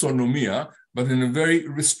also isonomia, but in a very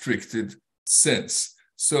restricted sense.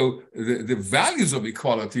 So the values of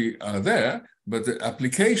equality are there, but the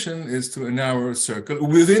application is to a narrower circle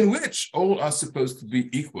within which all are supposed to be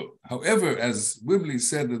equal. However, as Whibley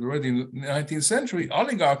said already in the 19th century,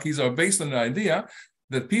 oligarchies are based on the idea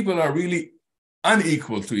that people are really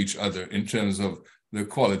unequal to each other in terms of their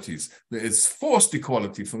qualities. It's forced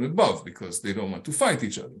equality from above because they don't want to fight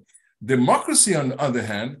each other. Democracy, on the other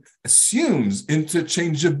hand, assumes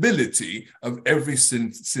interchangeability of every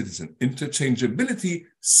citizen. Interchangeability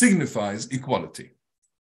signifies equality.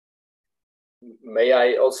 May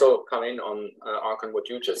I also come in on Arkan, what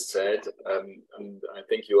you just said? And I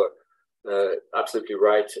think you are absolutely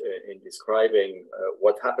right in describing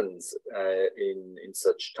what happens in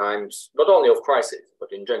such times, not only of crisis,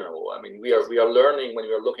 but in general. I mean, we are learning when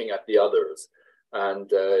we are looking at the others.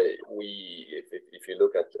 And if you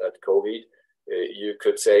look at COVID, you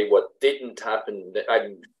could say what didn't happen,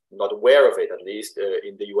 I'm not aware of it at least,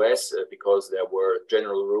 in the US, because there were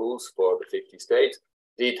general rules for the 50 states,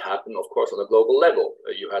 did happen, of course, on a global level.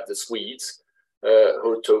 You had the Swedes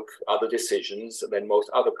who took other decisions than most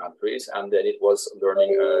other countries, and then it was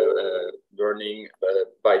learning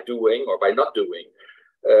by doing or by not doing.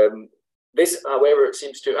 This, however,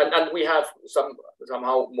 seems to, and we have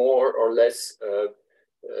somehow more or less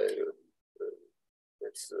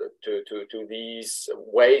to these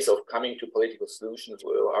ways of coming to political solutions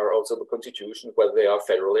are also the constitutions, whether they are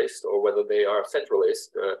federalist or whether they are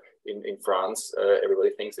centralist. In France,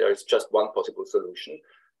 everybody thinks there is just one possible solution,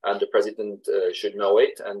 and the president should know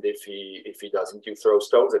it. And if he doesn't, you throw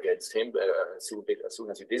stones against him as soon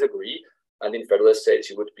as you disagree. And in federalist states,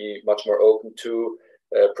 you would be much more open to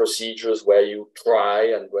procedures where you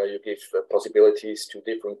try and where you give possibilities to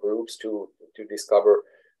different groups to discover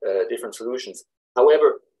different solutions.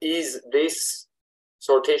 However, is this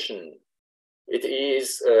sortition? It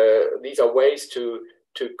is these are ways to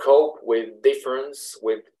cope with difference,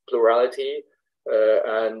 with plurality,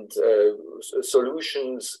 and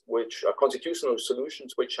solutions which are constitutional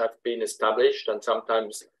solutions which have been established, and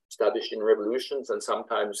sometimes established in revolutions, and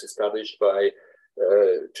sometimes established by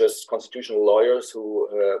just constitutional lawyers who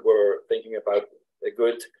were thinking about a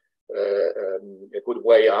good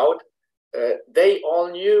way out. They all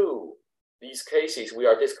knew these cases we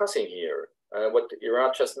are discussing here. What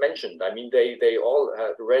Iran just mentioned. I mean, they all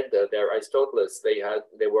had read their Aristotle.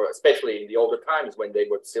 They were, especially in the older times when they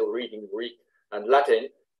were still reading Greek and Latin.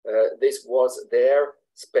 This was their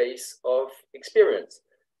space of experience.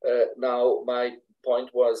 Now, my point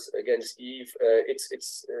was against Yves.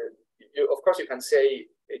 Of course, you can say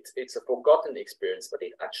it's a forgotten experience, but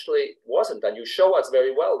it actually wasn't. And you show us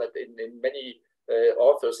very well that in many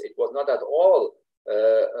authors, it was not at all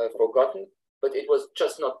forgotten, but it was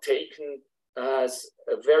just not taken as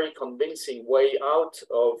a very convincing way out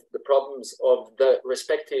of the problems of the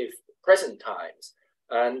respective present times.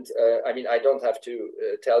 And I mean, I don't have to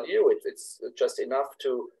tell you, it's just enough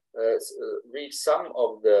to read some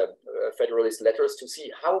of the Federalist letters to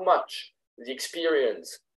see how much the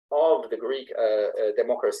experience of the Greek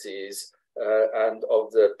democracies and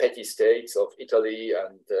of the petty states of Italy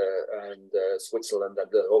and Switzerland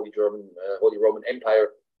and the Holy Roman Empire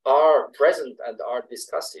are present and are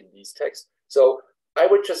discussed in these texts. So I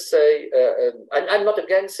would just say, I'm not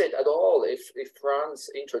against it at all if France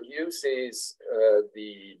introduces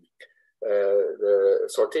the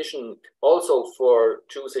sortition also for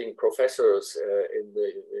choosing professors in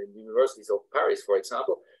the universities of Paris, for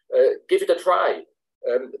example. Give it a try.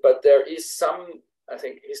 But there is some, I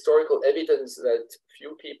think, historical evidence that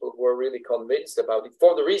few people were really convinced about it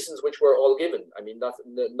for the reasons which were all given. I mean, not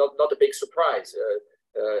a big surprise.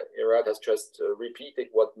 Irad has just repeated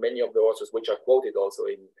what many of the authors, which are quoted also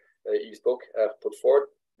in Yves' book, have put forward.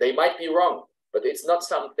 They might be wrong, but it's not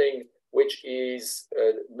something which is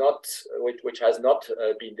which has not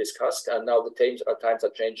been discussed. And now the times are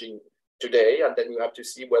changing today, and then we have to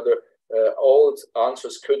see whether all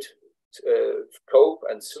answers could cope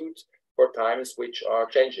and suit for times which are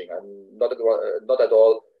changing. I'm not at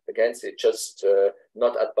all against it, just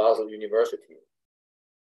not at Basel University.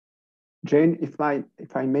 Jane, if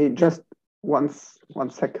I may, just one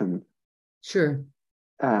second. Sure.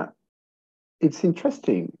 It's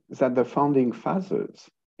interesting that the founding fathers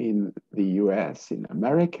in the US, in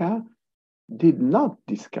America, did not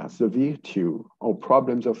discuss the virtue or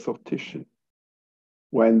problems of sortition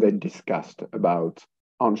when they discussed about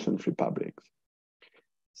ancient republics.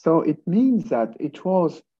 So it means that it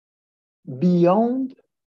was beyond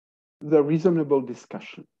the reasonable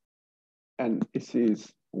discussion. And this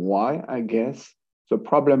is why, I guess, the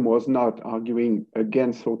problem was not arguing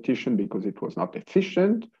against sortition because it was not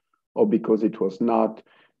efficient or because it was not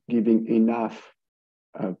giving enough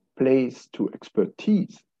place to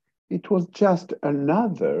expertise. It was just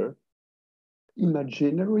another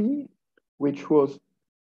imaginary which was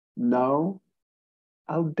now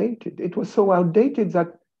outdated. It was so outdated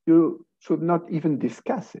that you should not even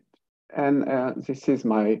discuss it. And this is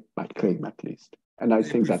my claim, at least. And I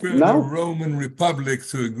think that now the Roman Republic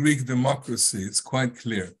to a Greek democracy, it's quite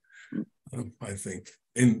clear, I think,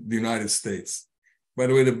 in the United States. By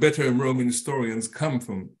the way, the better Roman historians come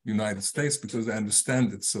from the United States because they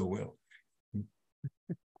understand it so well.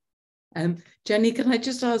 Jenny, can I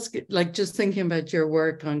just ask, like, just thinking about your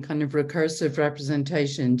work on kind of recursive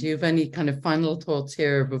representation, do you have any kind of final thoughts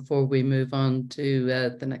here before we move on to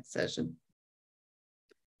the next session?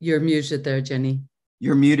 You're muted there, Jenny.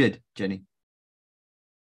 You're muted, Jenny.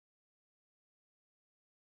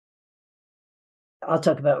 I'll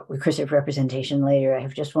talk about recursive representation later. I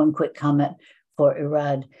have just one quick comment for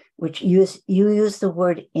Irad, which you use the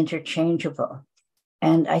word interchangeable.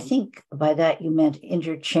 And I think by that you meant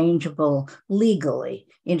interchangeable legally,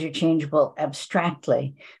 interchangeable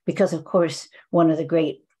abstractly, because of course, one of the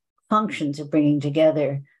great functions of bringing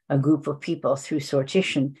together a group of people through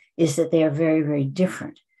sortition is that they are very, very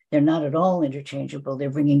different. They're not at all interchangeable. They're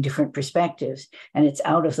bringing different perspectives. And it's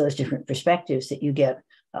out of those different perspectives that you get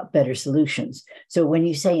better solutions. So when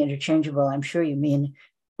you say interchangeable, I'm sure you mean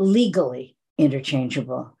legally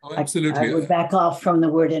interchangeable. Oh, absolutely. I would back off from the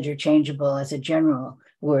word interchangeable as a general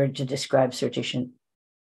word to describe sortition.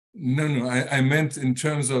 No, I meant in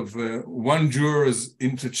terms of one juror is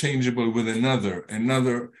interchangeable with another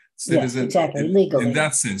citizen. Yes, exactly, legally. In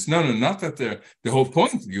that sense. No, not that they're the whole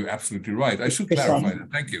point. You're absolutely right. I should clarify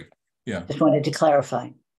that. Thank you. Yeah. Just wanted to clarify.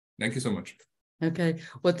 Thank you so much. Okay,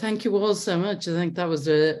 well, thank you all so much. I think that was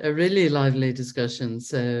a really lively discussion.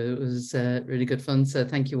 So it was really good fun. So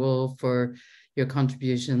thank you all for your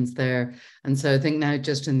contributions there. And so I think now,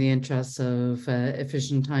 just in the interest of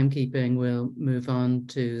efficient timekeeping, we'll move on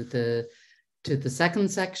to the second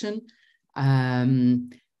section,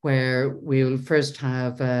 where we'll first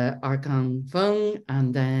have Archon Fung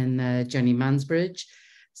and then Jenny Mansbridge.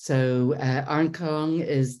 So Archon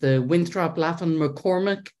is the Winthrop Laffan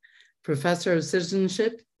McCormick Professor of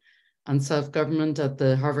Citizenship and Self-Government at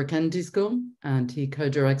the Harvard Kennedy School, and he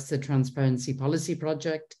co-directs the Transparency Policy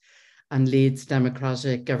Project and leads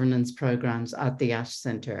democratic governance programs at the Ash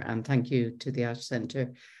Center. And thank you to the Ash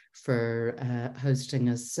Center for hosting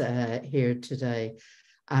us here today.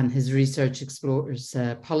 And his research explores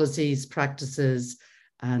policies, practices,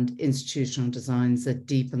 and institutional designs that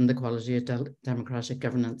deepen the quality of democratic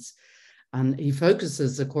governance. And he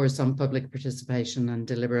focuses, of course, on public participation and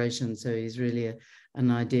deliberation. So he's really an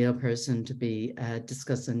ideal person to be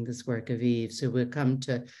discussing this work of Yves. So we'll come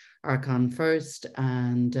to Archon first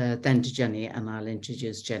and then to Jenny, and I'll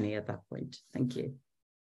introduce Jenny at that point. Thank you.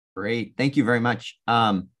 Great. Thank you very much.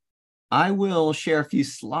 I will share a few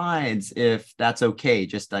slides if that's okay.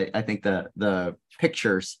 Just I think the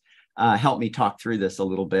pictures help me talk through this a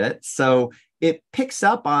little bit. So it picks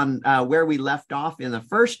up on where we left off in the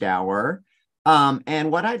first hour.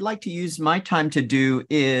 And what I'd like to use my time to do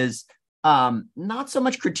is not so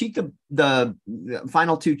much critique the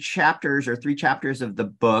final two chapters or three chapters of the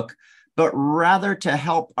book, but rather to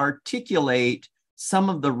help articulate some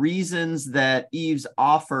of the reasons that Yves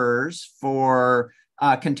offers for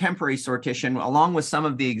contemporary sortition, along with some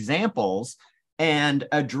of the examples, and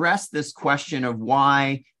address this question of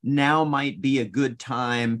why now might be a good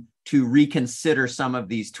time to reconsider some of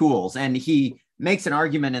these tools. And he makes an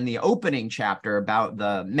argument in the opening chapter about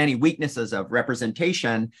the many weaknesses of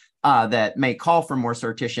representation that may call for more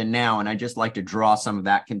sortition now. And I just like to draw some of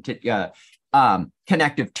that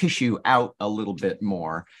connective tissue out a little bit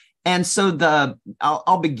more. And so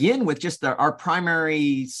I'll begin with just our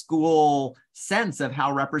primary school sense of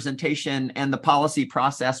how representation and the policy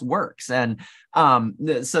process works. And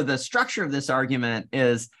so the structure of this argument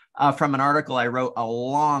is from an article I wrote a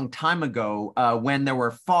long time ago when there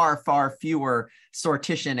were far fewer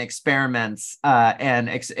sortition experiments and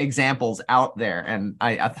examples out there. And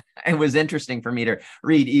it was interesting for me to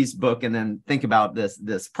read Yves' book and then think about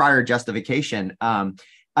this prior justification.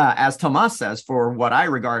 As Thomas says, for what I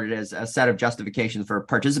regarded as a set of justifications for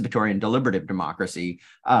participatory and deliberative democracy,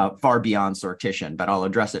 far beyond sortition, but I'll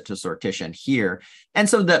address it to sortition here. And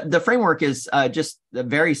so the framework is just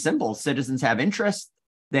very simple. Citizens have interests.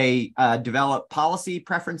 They develop policy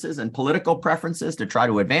preferences and political preferences to try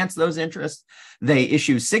to advance those interests. They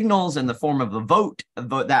issue signals in the form of a vote.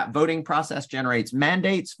 That voting process generates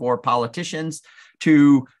mandates for politicians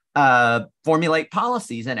to formulate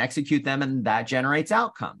policies and execute them, and that generates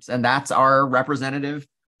outcomes. And that's our representative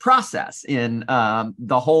process in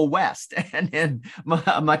the whole West and in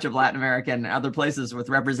much of Latin America and other places with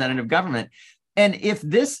representative government. And if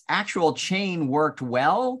this actual chain worked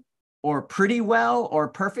well, or pretty well, or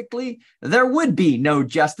perfectly, there would be no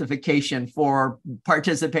justification for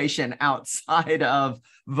participation outside of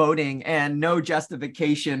voting and no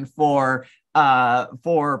justification for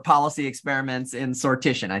policy experiments in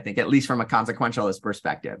sortition, I think, at least from a consequentialist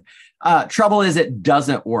perspective. Trouble is it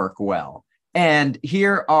doesn't work well. And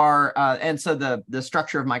here are, and so the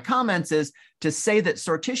structure of my comments is to say that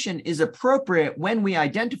sortition is appropriate when we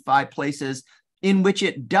identify places in which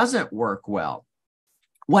it doesn't work well.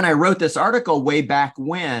 When I wrote this article way back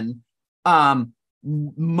when,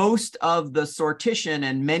 most of the sortition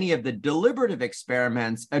and many of the deliberative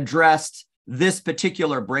experiments addressed this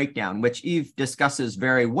particular breakdown, which Yves discusses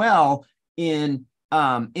very well in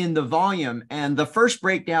the volume. And the first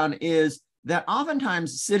breakdown is that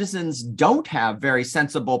oftentimes citizens don't have very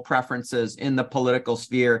sensible preferences in the political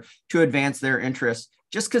sphere to advance their interests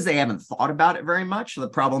just because they haven't thought about it very much. The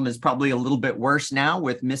problem is probably a little bit worse now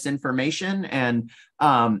with misinformation and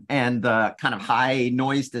the kind of high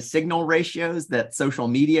noise to signal ratios that social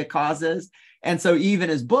media causes. And so Yves in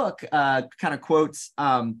his book kind of quotes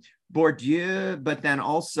Bourdieu, but then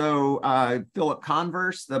also Philip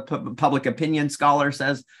Converse, the public opinion scholar,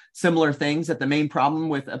 says similar things, that the main problem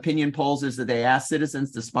with opinion polls is that they ask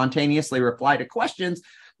citizens to spontaneously reply to questions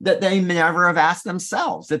that they never have asked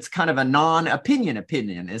themselves. It's kind of a non-opinion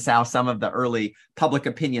opinion is how some of the early public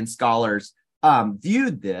opinion scholars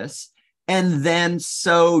viewed this. And then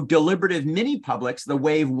so deliberative mini-publics, the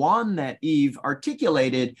wave one that Yves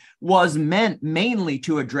articulated, was meant mainly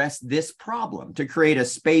to address this problem, to create a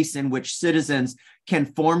space in which citizens can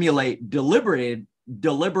formulate deliberated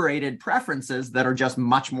preferences that are just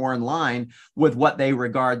much more in line with what they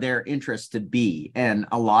regard their interests to be. And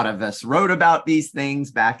a lot of us wrote about these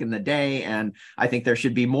things back in the day, and I think there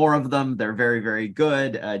should be more of them. They're very, very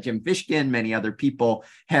good. Jim Fishkin, many other people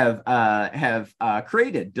have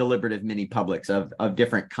created deliberative mini-publics of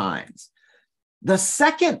different kinds. The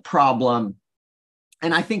second problem,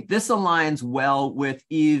 and I think this aligns well with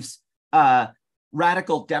Yves'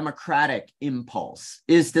 radical democratic impulse,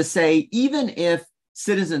 is to say, even if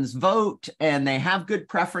citizens vote and they have good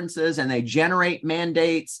preferences and they generate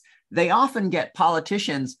mandates, they often get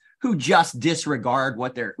politicians who just disregard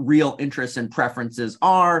what their real interests and preferences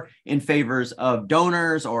are in favors of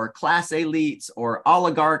donors or class elites or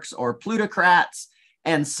oligarchs or plutocrats.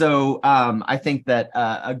 And so I think that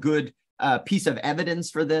a good piece of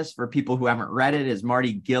evidence for this, for people who haven't read it, is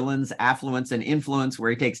Marty Gillen's Affluence and Influence,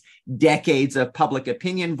 where he takes decades of public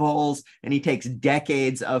opinion polls and he takes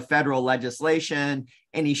decades of federal legislation,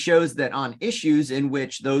 and he shows that on issues in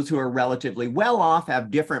which those who are relatively well off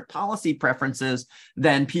have different policy preferences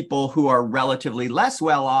than people who are relatively less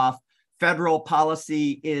well off, federal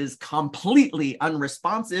policy is completely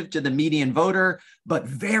unresponsive to the median voter, but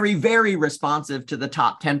very, very responsive to the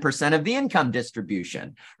top 10% of the income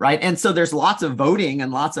distribution, right? And so there's lots of voting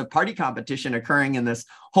and lots of party competition occurring in this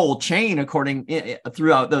whole chain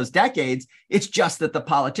throughout those decades. It's just that the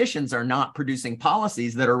politicians are not producing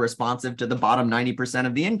policies that are responsive to the bottom 90%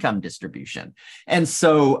 of the income distribution. And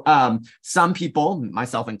so some people,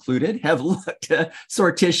 myself included, have looked at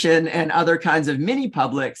sortition and other kinds of mini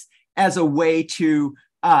publics as a way to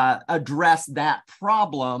address that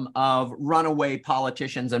problem of runaway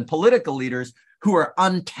politicians and political leaders who are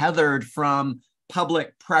untethered from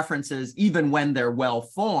public preferences, even when they're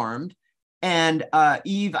well-formed. And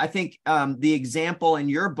Yves, I think the example in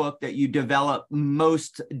your book that you develop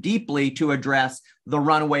most deeply to address the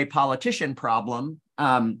runaway politician problem,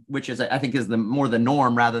 which is, I think, is more the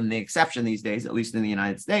norm rather than the exception these days, at least in the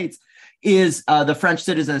United States, is the French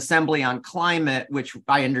Citizen Assembly on Climate, which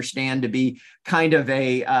I understand to be kind of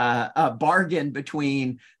a bargain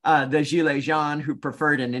between the Gilets jaunes, who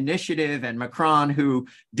preferred an initiative, and Macron, who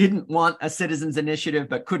didn't want a citizens' initiative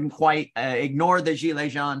but couldn't quite ignore the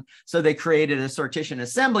Gilets jaunes. So they created a Sortition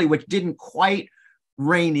Assembly, which didn't quite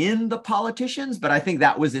rein in the politicians, but I think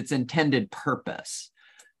that was its intended purpose.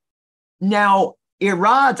 Now,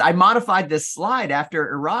 I modified this slide after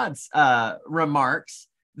Irad's remarks.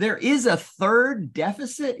 There is a third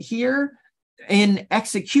deficit here in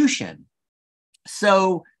execution.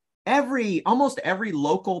 So almost every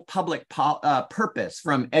local public purpose,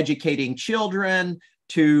 from educating children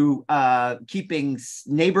to keeping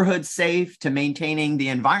neighborhoods safe to maintaining the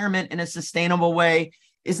environment in a sustainable way,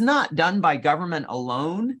 is not done by government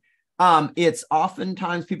alone. It's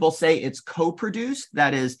oftentimes, people say, it's co-produced.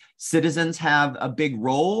 That is, citizens have a big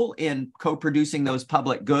role in co-producing those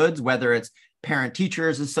public goods, whether it's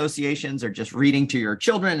parent-teachers associations or just reading to your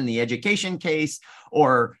children in the education case,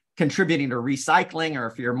 or contributing to recycling, or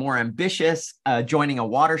if you're more ambitious, joining a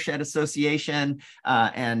watershed association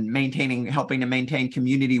and helping to maintain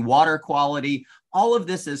community water quality. All of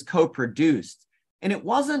this is co-produced. And it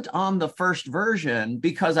wasn't on the first version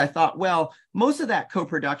because I thought, well, most of that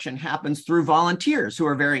co-production happens through volunteers who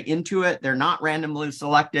are very into it. They're not randomly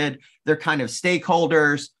selected. They're kind of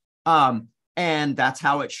stakeholders. And that's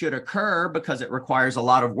how it should occur, because it requires a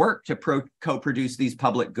lot of work to co-produce these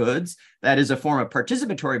public goods. That is a form of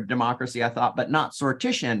participatory democracy, I thought, but not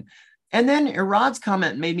sortition. And then Irad's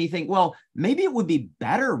comment made me think, well, maybe it would be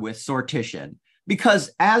better with sortition,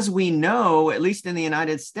 because as we know, at least in the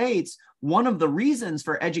United States, one of the reasons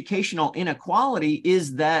for educational inequality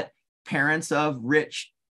is that parents of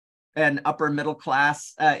rich and upper middle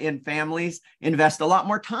class in families invest a lot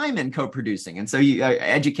more time in co-producing, and so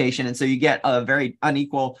education, and so you get very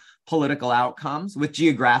unequal political outcomes. With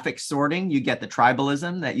geographic sorting, you get the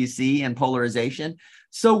tribalism that you see in polarization.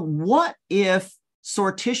 So what if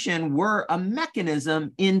sortition were a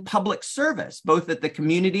mechanism in public service, both at the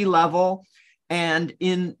community level and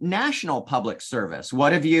in national public service?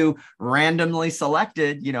 What if you randomly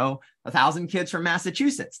selected, 1,000 kids from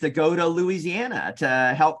Massachusetts to go to Louisiana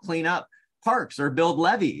to help clean up parks or build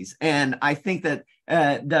levees? And I think that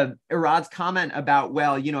Irad's comment about,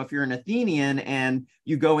 well, if you're an Athenian and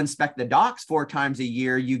you go inspect the docks 4 times a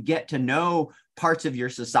year, you get to know parts of your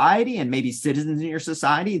society and maybe citizens in your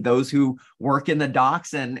society, those who work in the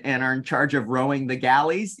docks and are in charge of rowing the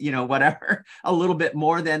galleys, whatever, a little bit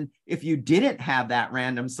more than if you didn't have that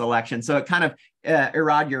random selection. So it kind of,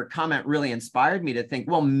 Irad, your comment really inspired me to think,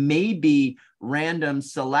 well, maybe random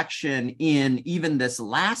selection in even this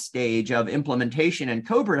last stage of implementation and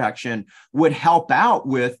co-production would help out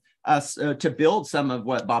with us to build some of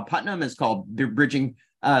what Bob Putnam has called bridging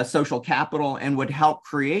social capital, and would help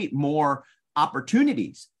create more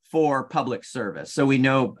opportunities for public service. So we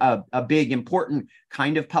know a big important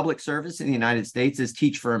kind of public service in the United States is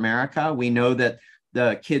Teach for America. We know that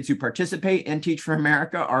the kids who participate in Teach for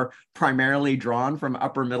America are primarily drawn from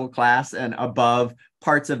upper middle class and above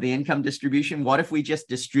parts of the income distribution. What if we just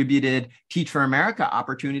distributed Teach for America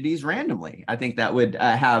opportunities randomly? I think that would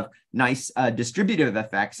have nice distributive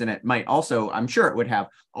effects, and it might also, I'm sure it would have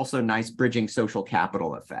also nice bridging social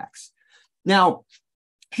capital effects. Now,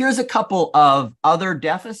 here's a couple of other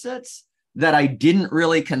deficits that I didn't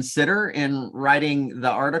really consider in writing the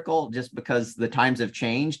article, just because the times have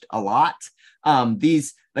changed a lot.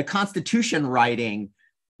 The Constitution writing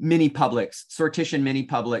mini publics, sortition mini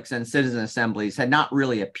publics, and citizen assemblies had not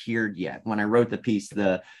really appeared yet. When I wrote the piece,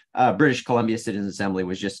 the British Columbia Citizen Assembly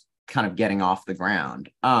was just kind of getting off the ground.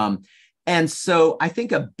 And so I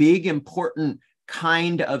think a big important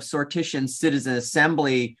kind of sortition citizen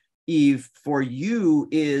assembly, Yves, for you,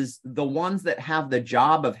 is the ones that have the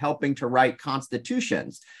job of helping to write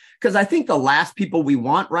constitutions. because I think the last people we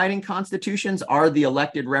want writing constitutions are the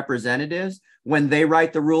elected representatives. When they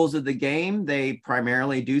write the rules of the game, they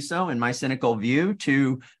primarily do so, in my cynical view,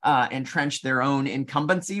 to entrench their own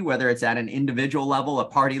incumbency, whether it's at an individual level, a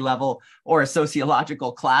party level, or a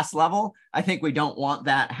sociological class level. I think we don't want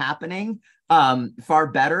that happening. Far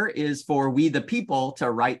better is for we the people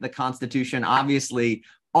to write the Constitution. Obviously,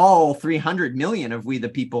 all 300 million of we the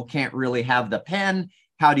people can't really have the pen.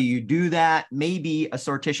 How do you do that? Maybe a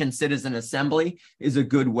sortition citizen assembly is a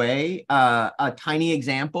good way. A tiny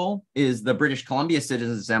example is the British Columbia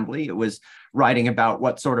Citizens Assembly. It was writing about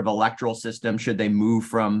what sort of electoral system should they move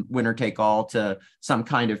from winner take all to some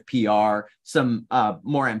kind of PR. Some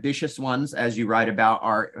more ambitious ones, as you write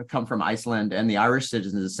about, come from Iceland and the Irish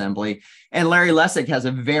Citizens Assembly. And Larry Lessig has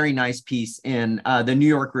a very nice piece in the New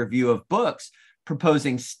York Review of Books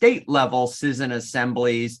proposing state-level citizen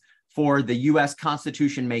assemblies for the U.S.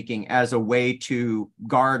 Constitution making as a way to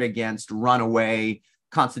guard against runaway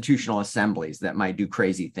constitutional assemblies that might do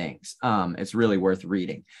crazy things. It's really worth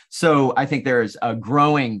reading. So I think there's a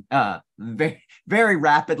growing, very, very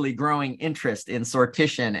rapidly growing interest in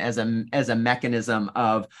sortition as a mechanism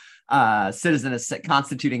of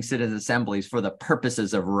constituting citizen assemblies for the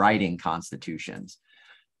purposes of writing constitutions.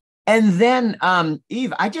 And then,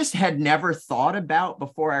 Yves, I just had never thought about,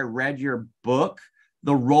 before I read your book,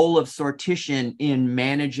 the role of sortition in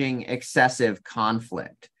managing excessive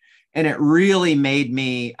conflict. And it really made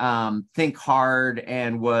me think hard,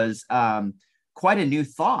 and was quite a new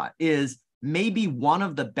thought, is maybe one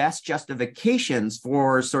of the best justifications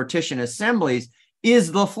for sortition assemblies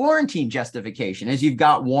is the Florentine justification, is you've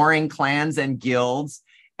got warring clans and guilds,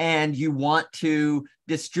 and you want to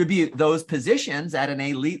distribute those positions at an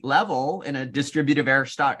elite level, in a distributive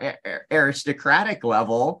aristocratic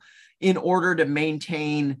level, in order to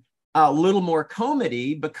maintain a little more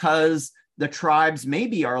comity, because the tribes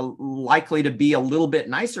maybe are likely to be a little bit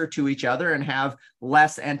nicer to each other and have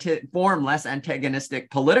form less antagonistic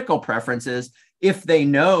political preferences if they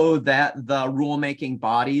know that the rulemaking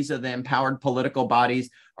bodies or the empowered political bodies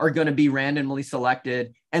are going to be randomly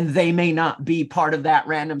selected, and they may not be part of that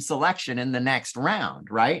random selection in the next round,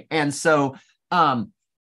 right? And so, there's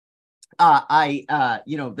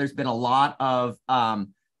been a lot of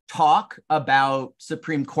talk about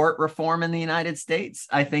Supreme Court reform in the United States.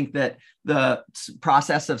 I think that the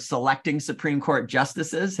process of selecting Supreme Court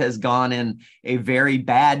justices has gone in a very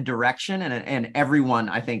bad direction. And everyone,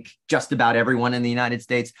 I think just about everyone in the United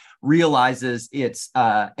States, realizes it's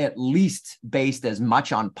at least based as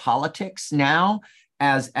much on politics now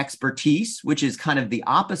as expertise, which is kind of the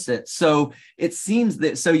opposite. So it seems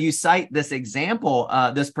that, so you cite this example,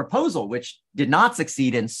 this proposal, which did not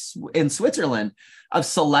succeed in Switzerland, of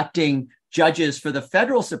selecting judges for the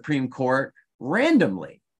federal Supreme Court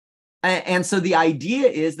randomly. And so the idea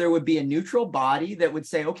is there would be a neutral body that would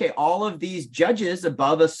say, okay, all of these judges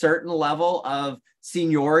above a certain level of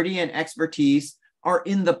seniority and expertise are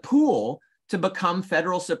in the pool to become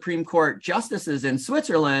federal Supreme Court justices in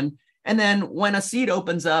Switzerland. And then when a seat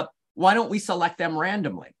opens up, why don't we select them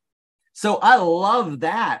randomly? So I love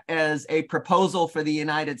that as a proposal for the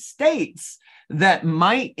United States that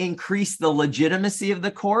might increase the legitimacy of the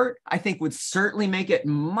court. I think would certainly make it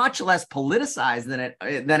much less politicized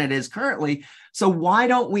than it is currently. So why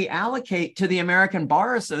don't we allocate to the American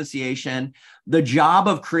Bar Association the job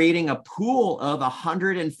of creating a pool of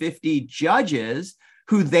 150 judges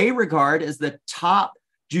who they regard as the top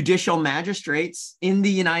judicial magistrates in the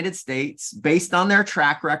United States, based on their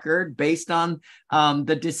track record, based on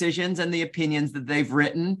the decisions and the opinions that they've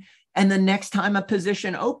written. And the next time a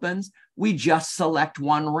position opens, we just select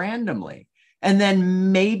one randomly. And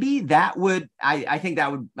then maybe that would, I think that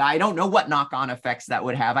would, I don't know what knock-on effects that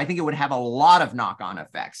would have. I think it would have a lot of knock-on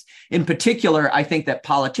effects. In particular, I think that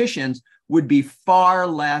politicians would be far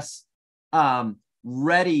less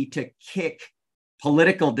ready to kick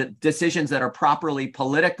political decisions that are properly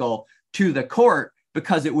political to the court,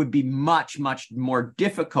 because it would be much, much more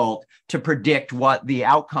difficult to predict what the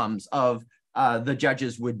outcomes of the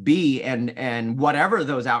judges would be, and whatever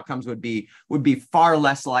those outcomes would be far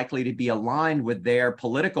less likely to be aligned with their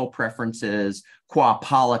political preferences qua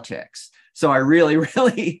politics. So I really,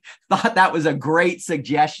 really thought that was a great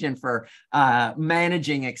suggestion for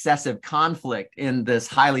managing excessive conflict in this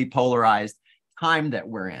highly polarized time that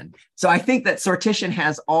we're in. So I think that sortition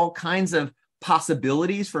has all kinds of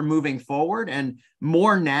possibilities for moving forward, and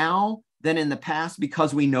more now than in the past,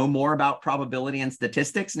 because we know more about probability and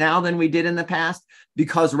statistics now than we did in the past,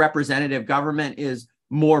 because representative government is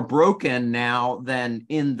more broken now than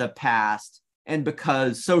in the past. and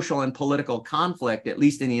because social and political conflict, at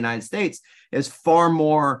least in the United States, is far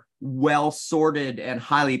more well sorted and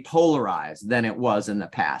highly polarized than it was in the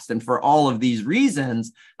past. And for all of these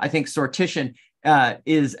reasons, I think sortition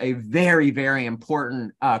is a very, very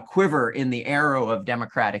important quiver in the arrow of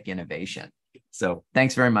democratic innovation. So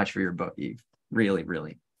thanks very much for your book, Yves. Really,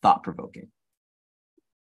 really thought-provoking.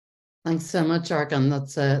 Thanks so much, Arkan.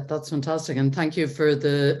 That's fantastic, and thank you for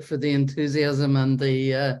the enthusiasm and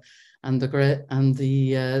the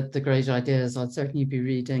great ideas. I'll certainly be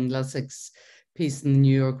reading Lessig's piece in the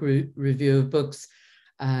New York Review of Books,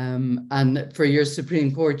 and for your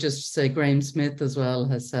Supreme Court, just to say, Graham Smith as well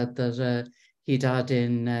has said that he'd add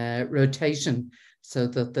in rotation so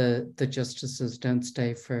that the justices don't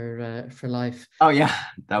stay for life. Oh yeah,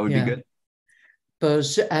 that would be good.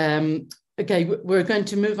 But okay, we're going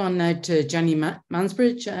to move on now to Jenny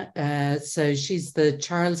Mansbridge. So she's the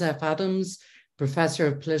Charles F. Adams Professor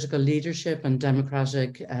of Political Leadership and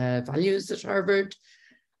Democratic Values at Harvard,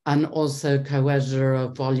 and also co-editor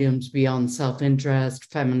of volumes Beyond Self-Interest,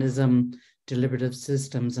 Feminism, Deliberative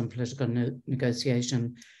Systems and Political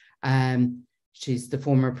Negotiation. She's the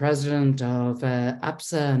former president of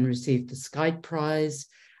APSA and received the Skype Prize.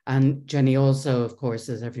 And Jenny also, of course,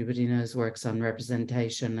 as everybody knows, works on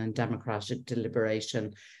representation and democratic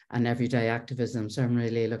deliberation and everyday activism. So I'm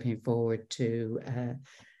really looking forward to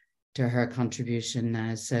her contribution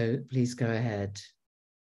now. So please go ahead.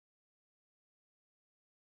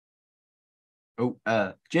 Oh,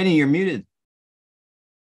 Jenny, you're muted.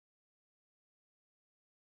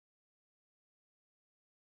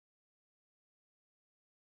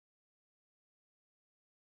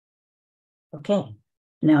 Okay,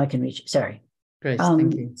 now I can reach it. Sorry. Great,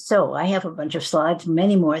 thank you. So I have a bunch of slides,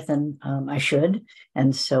 many more than I should,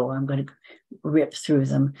 and so I'm going to rip through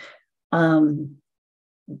them.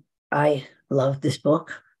 I love this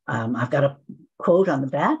book. I've got a quote on the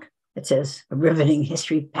back. It says, "A riveting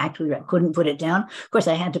history packed with." I couldn't put it down. Of course,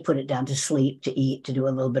 I had to put it down to sleep, to eat, to do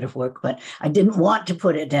a little bit of work, but I didn't want to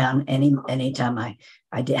put it down anytime I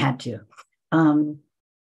had to.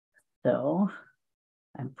 So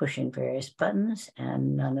I'm pushing various buttons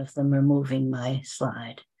and none of them are moving my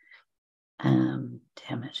slide. Damn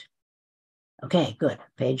it. Okay, good.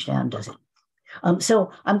 Page down does it.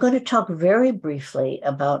 So I'm going to talk very briefly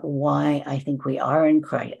about why I think we are in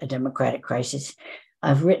a democratic crisis.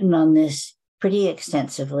 I've written on this pretty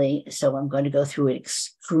extensively, so I'm going to go through it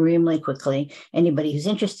extremely quickly. Anybody who's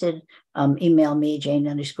interested, email me,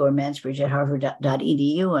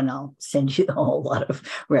 jane_mansbridge@harvard.edu, and I'll send you a whole lot of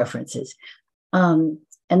references. And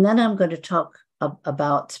then I'm going to talk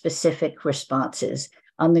about specific responses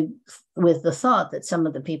with the thought that some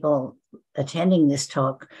of the people attending this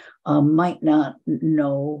talk might not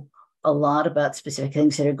know a lot about specific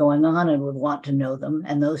things that are going on and would want to know them.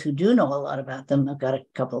 And those who do know a lot about them, I've got a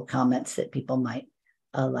couple of comments that people might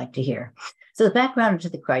like to hear. So the background to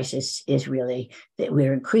the crisis is really that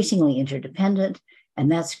we're increasingly interdependent,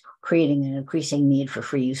 and that's creating an increasing need for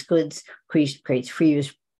free use goods, creates free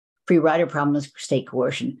rider problems, state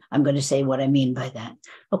coercion. I'm going to say what I mean by that.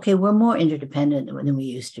 Okay, we're more interdependent than we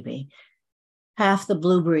used to be. Half the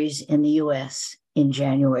blueberries in the US in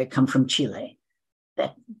January come from Chile.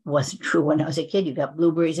 That wasn't true when I was a kid. You got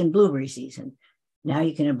blueberries in blueberry season. Now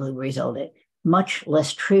you can have blueberries all day. Much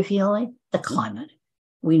less trivially, the climate.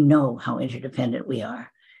 We know how interdependent we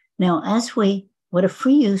are. Now, what a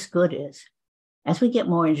free use good is, as we get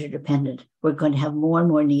more interdependent, we're going to have more and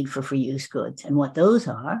more need for free use goods. And what those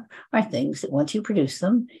are things that once you produce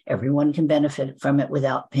them, everyone can benefit from it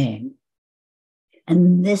without paying.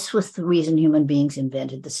 And this was the reason human beings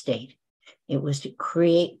invented the state. It was to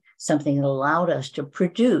create something that allowed us to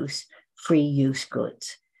produce free use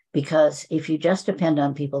goods. Because if you just depend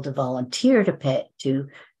on people to volunteer to pay to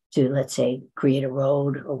let's say, create a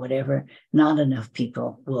road or whatever, not enough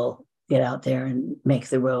people will get out there and make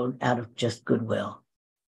the road out of just goodwill.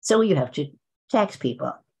 So you have to tax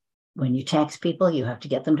people. When you tax people, you have to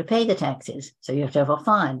get them to pay the taxes. So you have to have a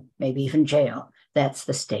fine, maybe even jail. That's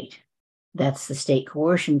the state. That's the state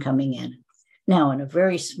coercion coming in. Now, in a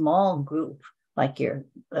very small group,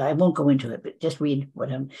 I won't go into it, but just read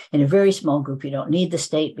in a very small group, you don't need the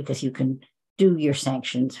state because you can do your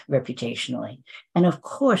sanctions reputationally. And of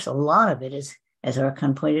course, a lot of it is, as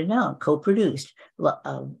Arkan pointed out, co-produced.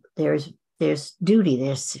 There's duty,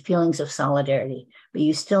 there's feelings of solidarity, but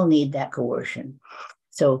you still need that coercion.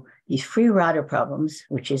 So these free rider problems,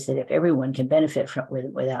 which is that if everyone can benefit from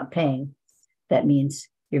without paying, that means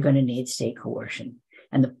you're going to need state coercion.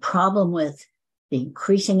 And the problem with the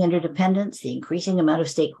increasing interdependence, the increasing amount of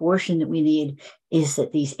state coercion that we need, is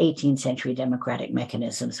that these 18th century democratic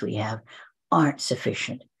mechanisms we have aren't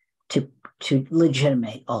sufficient to to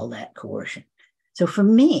legitimate all that coercion. So for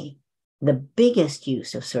me, the biggest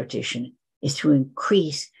use of sortition is to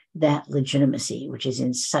increase that legitimacy, which is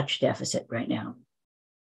in such deficit right now.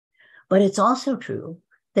 But it's also true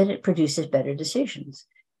that it produces better decisions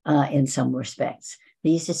in some respects.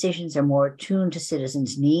 These decisions are more attuned to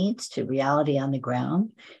citizens' needs, to reality on the ground.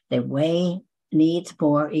 They weigh needs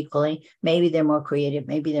more equally. Maybe they're more creative.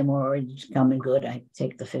 Maybe they're more common good. I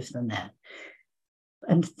take the fifth on that.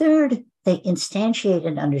 And third, they instantiate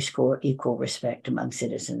and underscore equal respect among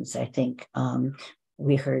citizens. I think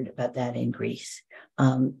we heard about that in Greece.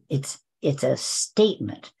 It's a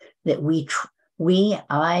statement that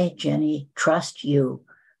I, Jenny, trust you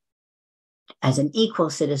as an equal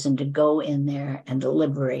citizen to go in there and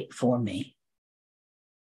deliberate for me.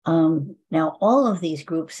 Now, all of these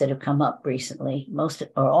groups that have come up recently, most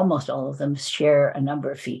or almost all of them, share a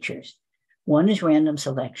number of features. One is random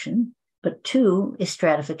selection, but two is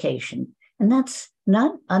stratification. And that's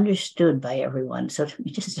not understood by everyone. So to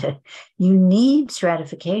me, just you need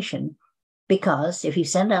stratification, because if you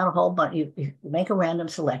send out a whole bunch, you make a random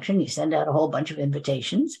selection, you send out a whole bunch of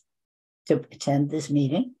invitations to attend this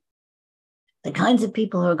meeting, the kinds of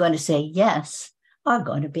people who are going to say yes are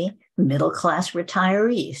going to be middle-class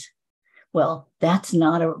retirees. Well, that's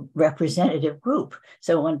not a representative group.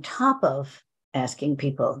 So on top of asking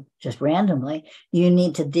people just randomly, you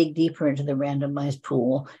need to dig deeper into the randomized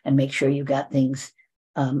pool and make sure you got things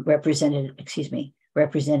represented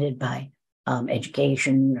by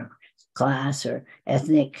education or class or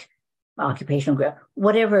ethnic, occupational group,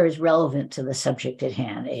 whatever is relevant to the subject at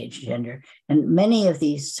hand, age, gender. And many of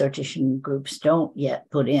these sortition groups don't yet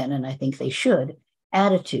put in, and I think they should,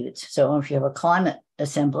 attitudes. So if you have a climate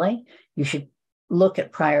assembly, you should look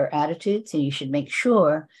at prior attitudes, and you should make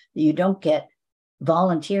sure that you don't get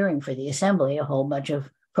volunteering for the assembly a whole bunch of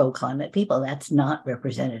pro-climate people. That's not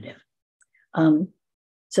representative.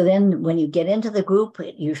 So then when you get into the group,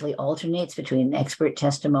 it usually alternates between expert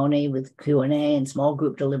testimony with Q&A and small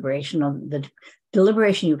group deliberation. The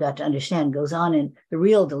deliberation you've got to understand goes on in, the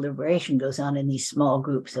real deliberation goes on in these small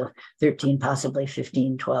groups of 13, possibly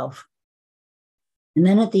 15, 12. And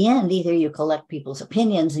then at the end, either you collect people's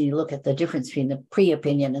opinions and you look at the difference between the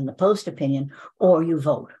pre-opinion and the post-opinion, or you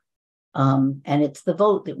vote. And it's the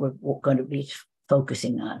vote that we're going to be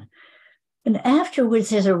focusing on. And afterwards,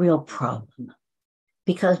 there's a real problem,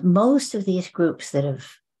 because most of these groups that have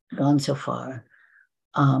gone so far,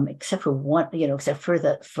 except for one, except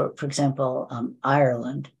for example,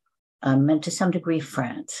 Ireland, and to some degree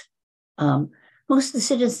France, most of the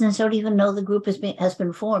citizens don't even know the group has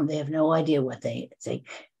been formed. They have no idea what they say.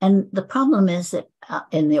 And the problem is that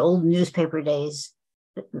in the old newspaper days,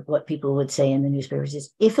 what people would say in the newspapers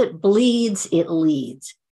is, if it bleeds, it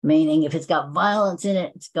leads. Meaning, if it's got violence in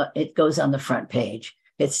it, it goes on the front page.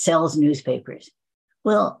 It sells newspapers.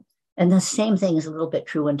 Well, and the same thing is a little bit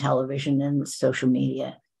true in television and social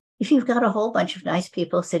media. If you've got a whole bunch of nice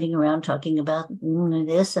people sitting around talking about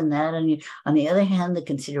this and that, and you, on the other hand, the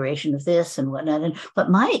consideration of this and whatnot, but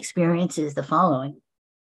my experience is the following: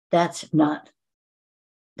 that's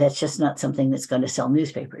just not something that's going to sell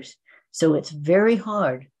newspapers. So it's very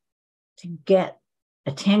hard to get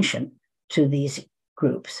attention to these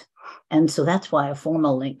groups. And so that's why a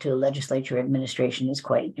formal link to legislature administration is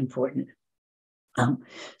quite important.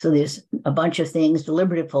 So there's a bunch of things.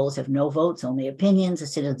 Deliberative polls have no votes, only opinions. The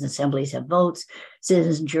citizens' assemblies have votes.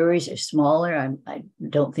 Citizen juries are smaller. I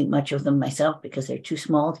don't think much of them myself because they're too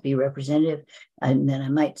small to be representative. And then I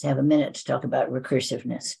might have a minute to talk about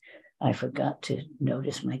recursiveness. I forgot to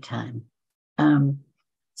notice my time. And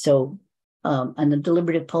the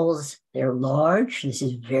deliberative polls, they're large. This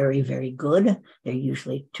is very, very good. They're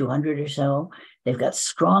usually 200 or so. They've got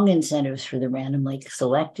strong incentives for the randomly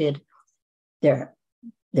selected. They're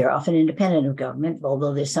often independent of government,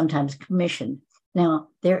 although they're sometimes commissioned. Now,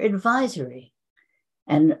 they're advisory,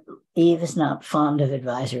 and Yves is not fond of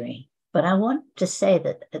advisory. But I want to say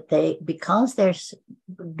that because they're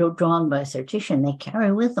drawn by sortition, they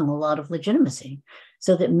carry with them a lot of legitimacy,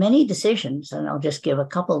 so that many decisions, and I'll just give a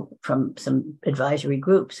couple from some advisory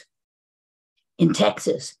groups. In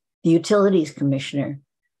Texas, the utilities commissioner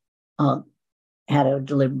had a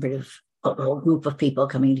deliberative whole group of people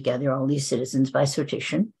coming together, all these citizens by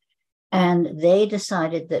sortition, and they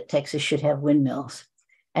decided that Texas should have windmills.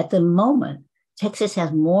 At the moment, Texas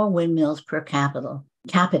has more windmills per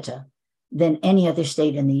capita than any other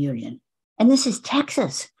state in the union. And this is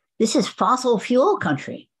Texas. This is fossil fuel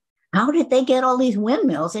country. How did they get all these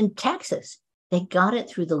windmills in Texas? They got it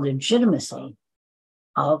through the legitimacy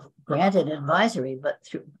of granted advisory, but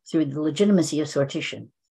through the legitimacy of sortition.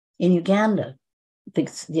 In Uganda,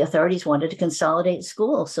 the authorities wanted to consolidate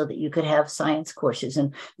schools so that you could have science courses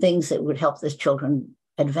and things that would help the children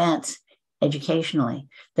advance educationally.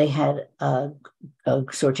 They had a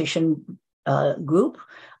sortition group,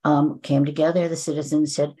 came together. The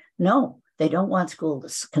citizens said, no, they don't want school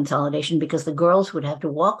consolidation because the girls would have to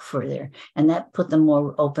walk further, and that put them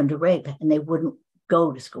more open to rape, and they wouldn't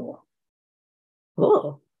go to school.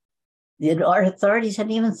 Whoa. Our authorities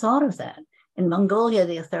hadn't even thought of that. In Mongolia,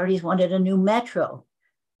 the authorities wanted a new metro.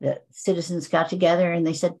 The citizens got together and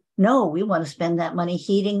they said, no, we want to spend that money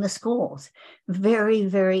heating the schools. Very,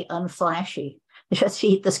 very unflashy. Just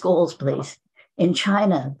heat the schools, please. In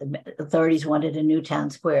China, the authorities wanted a new town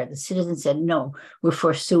square. The citizens said, no, we're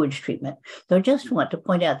for sewage treatment. So I just want to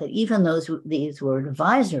point out that even these were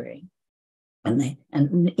advisory, and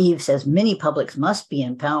Yves says many publics must be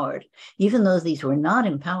empowered. Even though these were not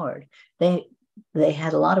empowered, they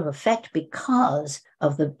had a lot of effect because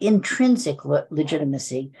of the intrinsic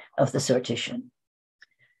legitimacy of the sortition.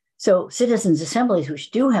 So citizens' assemblies,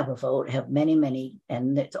 which do have a vote, have many,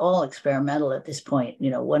 and it's all experimental at this point.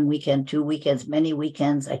 1 weekend, 2 weekends, many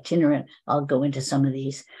weekends, itinerant. I'll go into some of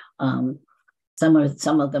these. Some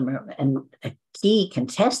of them are, and a key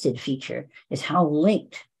contested feature is how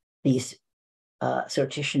linked these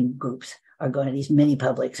sortition groups are going to, these mini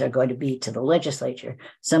publics are going to be to the legislature.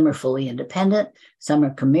 Some are fully independent, some are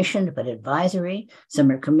commissioned but advisory, some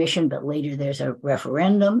are commissioned but later there's a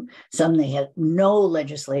referendum, some they have no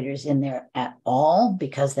legislators in there at all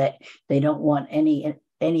because they don't want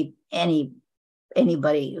anybody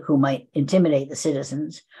who might intimidate the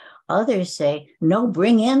citizens. Others say, no,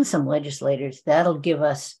 bring in some legislators. That'll give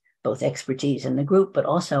us both expertise in the group, but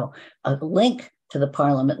also a link to the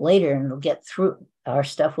parliament later, and it'll get through. Our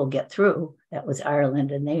stuff will get through. That was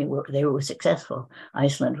Ireland, and they were successful.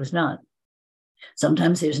 Iceland was not.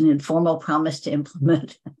 Sometimes there's an informal promise to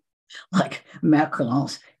implement, like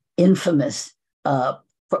Macron's infamous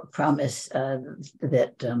promise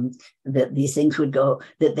that these things would go,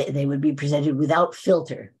 that they would be presented without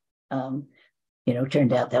filter.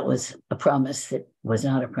 Turned out that was a promise that was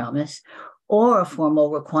not a promise, or a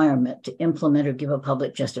formal requirement to implement or give a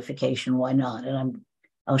public justification. Why not? And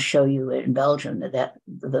I'll show you in Belgium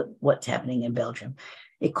what's happening in Belgium.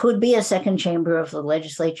 It could be a second chamber of the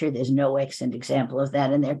legislature. There's no excellent example of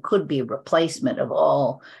that. And there could be a replacement of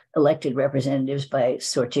all elected representatives by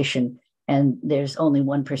sortition. And there's only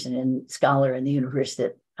one person scholar in the universe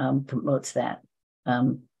that promotes that.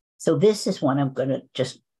 So this is one I'm going to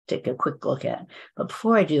just take a quick look at. But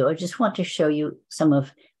before I do, I just want to show you some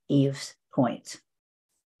of Yves' points.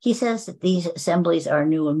 He says that these assemblies are a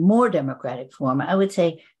new and more democratic form. I would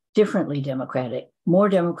say differently democratic, more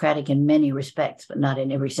democratic in many respects, but not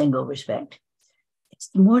in every single respect. It's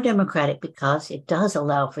more democratic because it does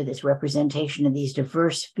allow for this representation of these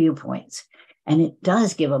diverse viewpoints. And it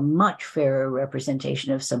does give a much fairer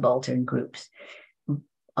representation of subaltern groups.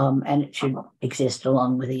 And it should exist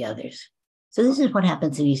along with the others. So this is what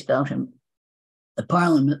happens in East Belgium. The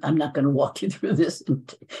parliament, I'm not going to walk you through this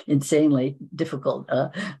insanely difficult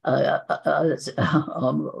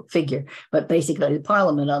figure, but basically the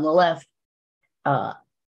parliament on the left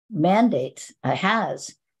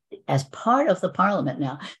has, as part of the parliament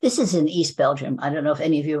now, this is in East Belgium. I don't know if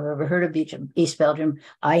any of you have ever heard of East Belgium.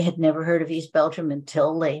 I had never heard of East Belgium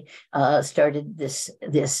until they started this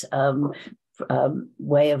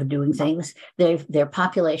way of doing things. Their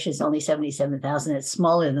population is only 77,000. It's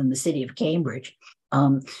smaller than the city of Cambridge.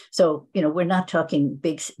 So, we're not talking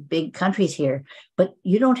big countries here, but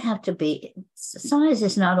you don't have to be, size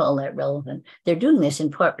is not all that relevant. They're doing this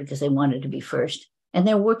in part because they wanted to be first. And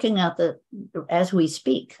they're working out as we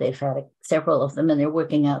speak, they've had several of them, and they're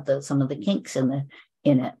working out some of the kinks in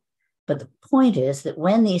it. But the point is that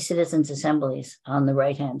when these citizens' assemblies on the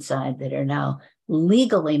right-hand side that are now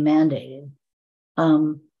legally mandated,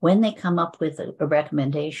 when they come up with a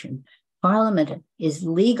recommendation, Parliament is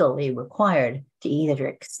legally required to either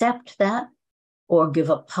accept that or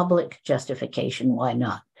give a public justification why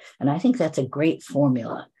not. And I think that's a great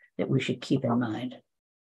formula that we should keep in mind.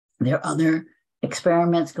 There are other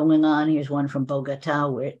experiments going on. Here's one from Bogota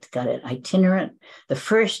where it's got an itinerant. The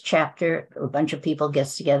first chapter, a bunch of people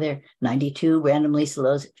gets together, 92 randomly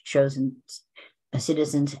chosen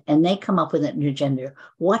citizens, and they come up with an agenda.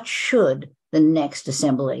 What should the next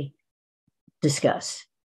assembly discuss?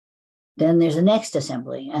 Then there's a next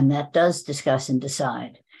assembly, and that does discuss and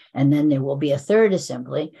decide. And then there will be a third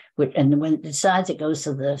assembly, and when it decides, it goes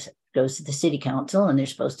to the city council, and they're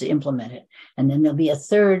supposed to implement it. And then there'll be a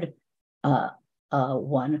third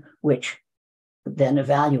one, which then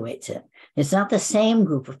evaluates it. It's not the same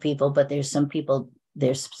group of people, but there's some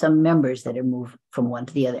members that are moved from one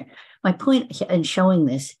to the other. My point in showing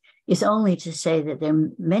this is only to say that there are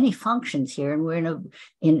many functions here, and we're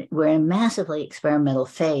in a massively experimental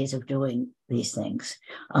phase of doing these things.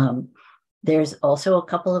 There's also a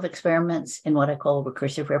couple of experiments in what I call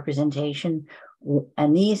recursive representation,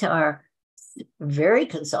 and these are very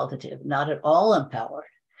consultative, not at all empowered,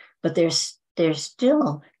 but they're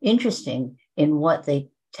still interesting in what they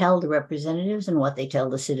tell the representatives and what they tell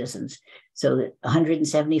the citizens, so that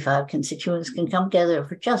 175 constituents can come together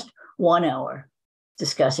for just 1 hour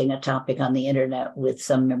discussing a topic on the internet with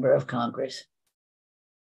some member of Congress.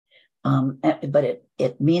 But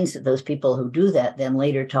it means that those people who do that then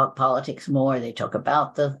later talk politics more. They talk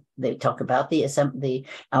about the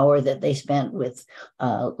hour that they spent with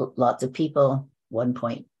lots of people,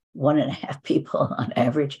 1.5 people on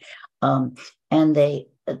average, and they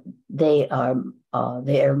are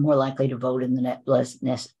more likely to vote in the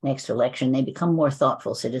next election. They become more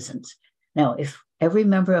thoughtful citizens. Now, if every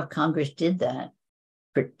member of Congress did that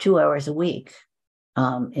for 2 hours a week,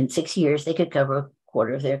 in 6 years, they could cover a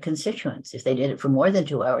quarter of their constituents. If they did it for more than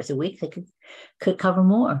 2 hours a week, they could cover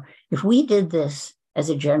more. If we did this as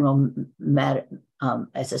a general matter,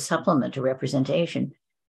 as a supplement to representation,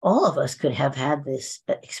 all of us could have had this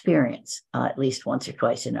experience at least once or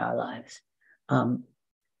twice in our lives.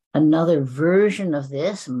 Another version of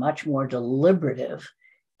this, much more deliberative,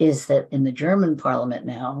 is that in the German parliament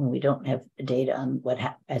now, and we don't have data on what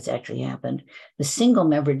has actually happened, the single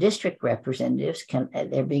member district representatives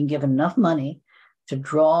they're being given enough money to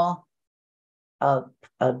draw a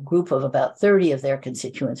group of about 30 of their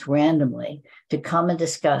constituents randomly to come and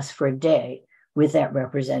discuss for a day with that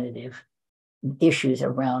representative issues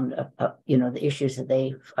around, the issues that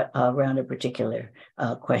they around a particular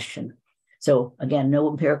question. So again, no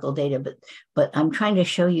empirical data, but I'm trying to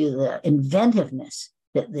show you the inventiveness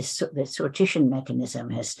that this sortition mechanism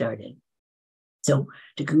has started. So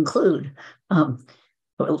to conclude,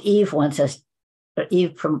 Yves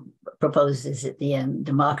proposes at the end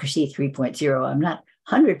democracy 3.0. I'm not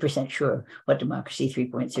 100% sure what democracy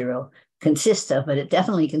 3.0 consists of, but it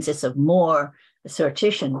definitely consists of more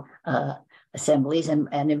sortition assemblies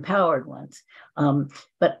and empowered ones.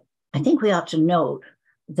 But I think we ought to note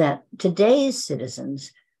that today's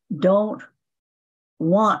citizens don't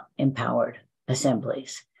want empowered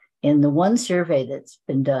assemblies. In the one survey that's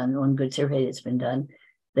been done, one good survey that's been done,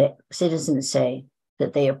 that citizens say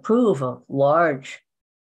that they approve of large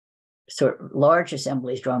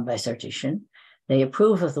assemblies drawn by sortition. They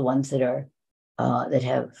approve of the ones that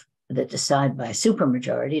decide by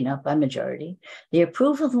supermajority, not by majority. They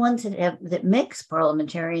approve of the ones that mix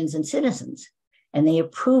parliamentarians and citizens, and they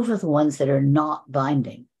approve of the ones that are not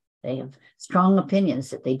binding. They have strong opinions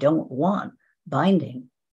that they don't want binding.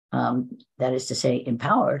 That is to say,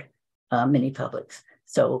 empowered mini publics.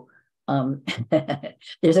 So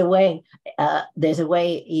there's a way,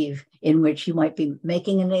 Yves, in which you might be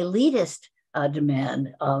making an elitist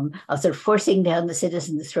demand of sort of forcing down the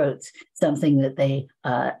citizens' throats something that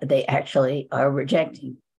they actually are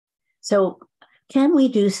rejecting. So can we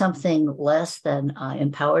do something less than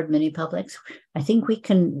empowered mini publics? I think we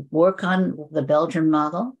can work on the Belgian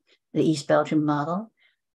model, the East Belgian model,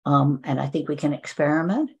 and I think we can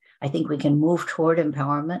experiment. I think we can move toward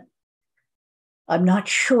empowerment. I'm not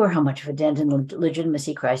sure how much of a dent in the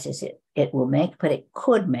legitimacy crisis it will make, but it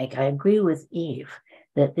could make. I agree with Yves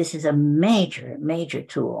that this is a major, major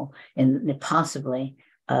tool in possibly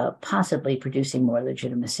producing more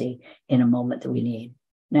legitimacy in a moment that we need.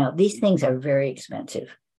 Now, these things are very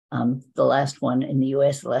expensive. The last one in the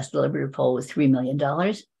US, the last deliberative poll was $3 million.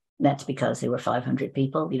 That's because there were 500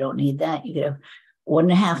 people. You don't need that. You could have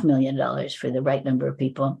 $1.5 million for the right number of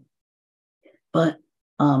people. But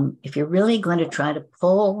if you're really going to try to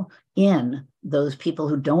pull in those people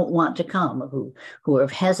who don't want to come, who are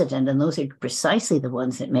hesitant, and those are precisely the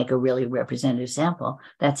ones that make a really representative sample,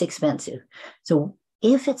 that's expensive. So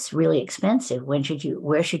if it's really expensive, where should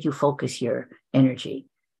you focus your energy?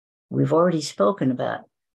 We've already spoken about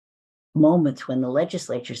moments when the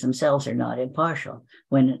legislatures themselves are not impartial,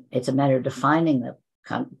 when it's a matter of defining the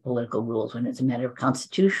political rules, when it's a matter of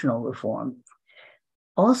constitutional reform.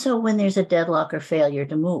 Also, when there's a deadlock or failure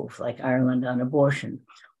to move, like Ireland on abortion,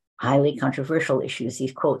 highly controversial issues.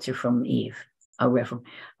 These quotes are from Yves.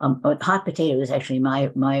 Hot potato is actually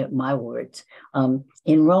my words.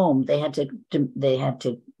 In Rome, they had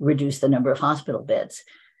to reduce the number of hospital beds.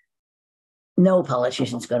 No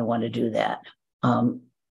politician's going to want to do that.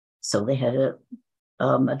 So they had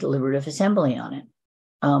a deliberative assembly on it.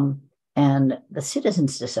 And the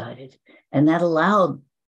citizens decided, and that allowed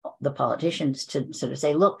the politicians to sort of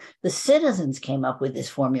say, look, the citizens came up with this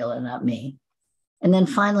formula, not me. And then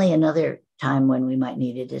finally, another time when we might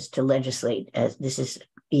need it is to legislate, as this is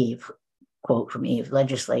Yves, quote from Yves,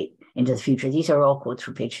 legislate into the future. These are all quotes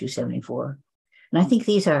from page 274. And I think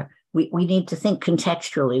these are, we need to think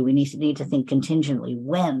contextually, we need to think contingently.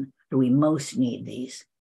 When do we most need these?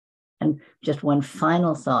 And just one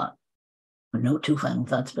final thought, or no, two final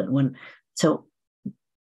thoughts, but one. So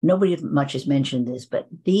nobody much has mentioned this, but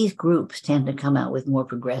these groups tend to come out with more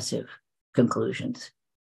progressive conclusions.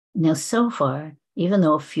 Now, so far, even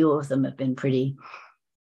though a few of them have been pretty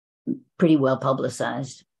well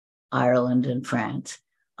publicized, Ireland and France,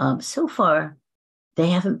 so far, they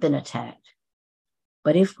haven't been attacked.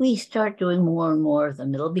 But if we start doing more and more of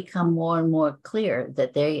them, it'll become more and more clear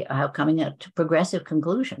that they are coming out to progressive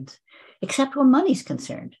conclusions, except where money's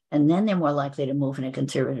concerned. And then they're more likely to move in a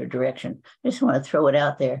conservative direction. I just want to throw it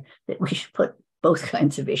out there that we should put both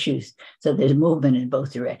kinds of issues so there's movement in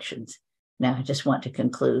both directions. Now, I just want to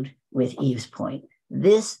conclude with Yves' point.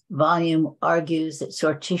 This volume argues that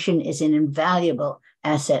sortition is an invaluable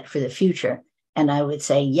asset for the future. And I would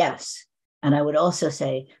say yes. And I would also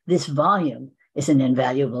say this volume is an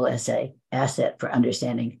invaluable asset for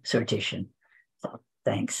understanding sortition. So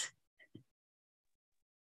thanks.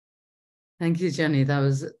 Thank you, Jenny. That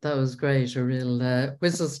was great. A real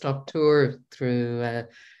whistle-stop tour through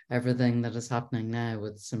everything that is happening now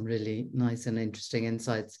with some really nice and interesting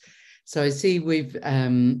insights. So I see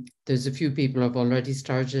there's a few people who have already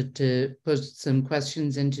started to put some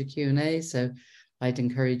questions into Q&A. So I'd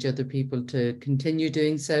encourage other people to continue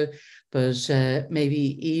doing so. But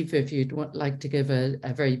maybe Yves, if you'd like to give a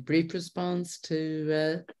very brief response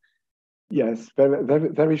to. Yes,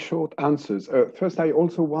 very short answers. First, I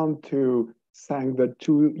also want to thank the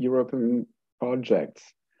two European projects,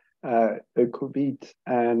 COVID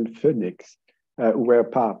and Phoenix, who were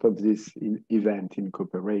part of this event in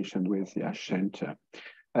cooperation with the Ash Center.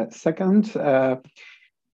 Second,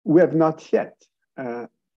 we have not yet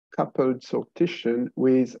coupled sortition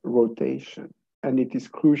with rotation. And it is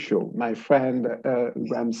crucial. My friend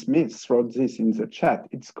Graham Smith wrote this in the chat.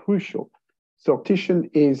 It's crucial. Sortition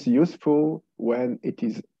is useful when it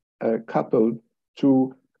is coupled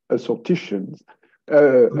to a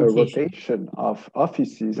rotation of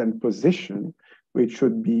offices and position, which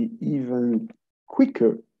should be even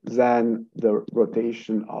quicker than the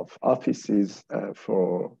rotation of offices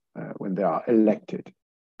for when they are elected.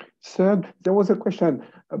 Third, there was a question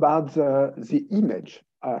about the image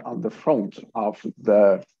on the front of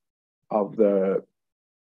the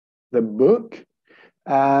book.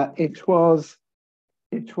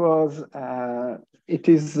 It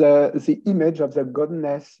is the image of the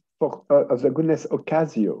goddess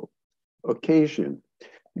occasion,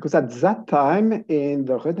 because at that time in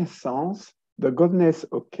the Renaissance, the goddess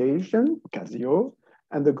occasio,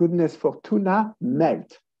 and the goddess fortuna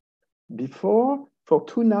met. Before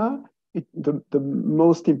Fortuna, the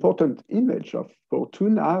most important image of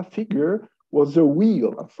Fortuna figure was the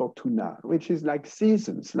wheel of Fortuna, which is like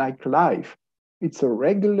seasons, like life. It's a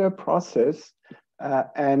regular process,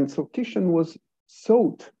 and sortition was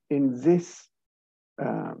sought in this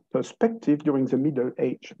perspective during the Middle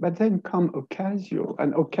Age. But then come Occasio,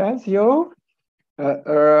 and Occasio,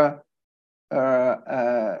 her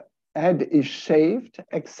head is shaved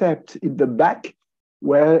except in the back,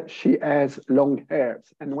 where she has long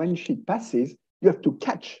hairs. And when she passes, you have to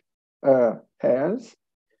catch her hairs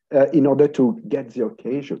in order to get the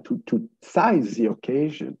occasion, to size the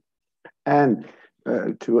occasion. And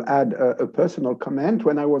to add a personal comment,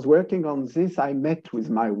 when I was working on this, I met with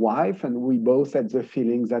my wife and we both had the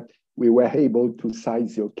feeling that we were able to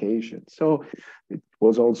size the occasion. So it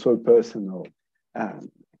was also a personal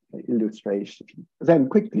illustration. Then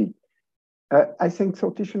quickly, I think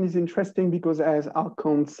sortition is interesting because, as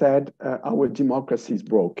Archon said, our democracy is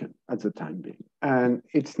broken at the time being. And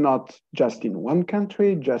it's not just in one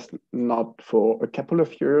country, just not for a couple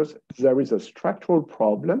of years. There is a structural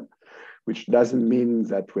problem, which doesn't mean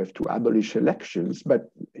that we have to abolish elections,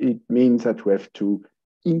 but it means that we have to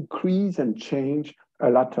increase and change a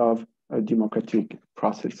lot of democratic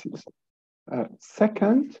processes.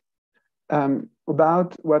 Second,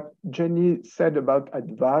 about what Jenny said about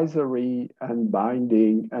advisory and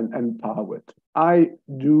binding and empowered. I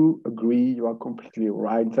do agree, you are completely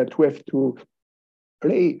right, that we have to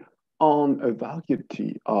play on a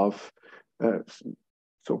variety of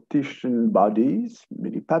sortition bodies,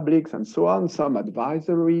 many publics and so on, some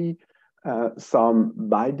advisory, some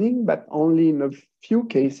binding, but only in a few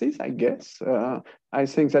cases, I guess. I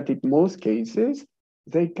think that in most cases,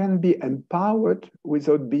 they can be empowered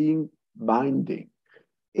without being binding.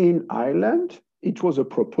 In Ireland, it was a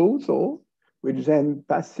proposal which then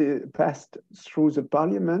passed through the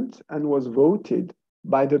parliament and was voted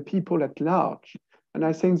by the people at large. And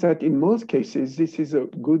I think that in most cases, this is a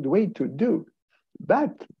good way to do.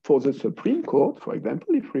 But for the Supreme Court, for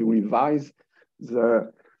example, if we revise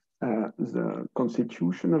the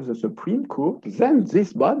constitution of the Supreme Court, then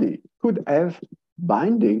this body could have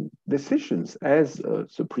binding decisions as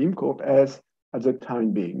Supreme Court as at the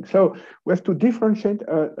time being. So we have to differentiate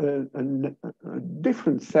a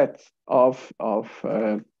different set of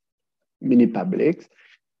mini publics.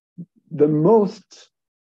 The most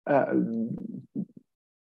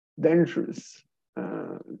dangerous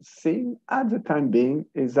thing at the time being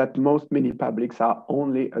is that most mini publics are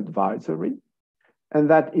only advisory, and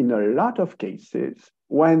that in a lot of cases,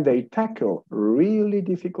 when they tackle really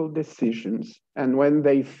difficult decisions and when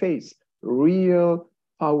they face real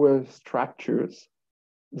power structures,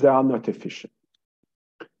 they are not efficient.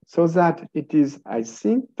 So that it is, I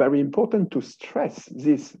think, very important to stress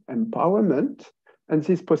this empowerment and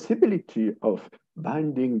this possibility of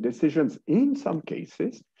binding decisions in some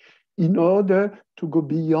cases in order to go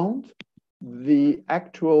beyond the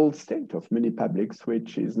actual state of many publics,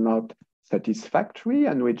 which is not satisfactory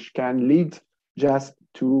and which can lead just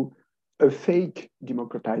to a fake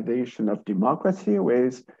democratization of democracy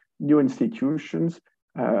with new institutions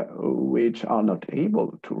which are not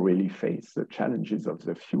able to really face the challenges of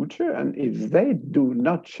the future. And if they do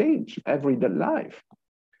not change everyday life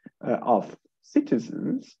of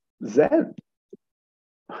citizens, then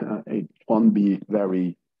it won't be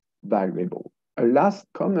very valuable. A last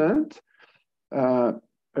comment,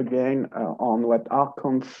 again, on what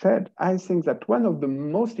Archon said. I think that one of the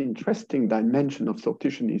most interesting dimensions of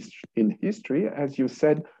sortition in history, as you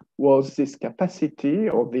said, was this capacity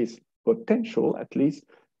or this potential, at least,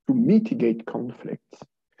 to mitigate conflicts,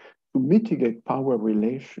 to mitigate power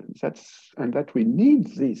relations. And that we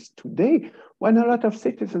need this today when a lot of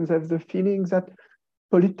citizens have the feeling that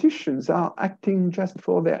politicians are acting just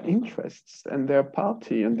for their interests and their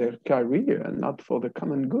party and their career and not for the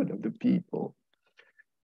common good of the people.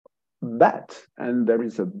 But, and there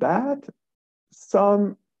is a but,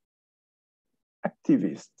 some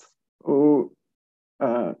activists who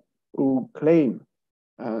claim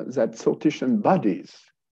that sortition bodies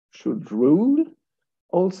should rule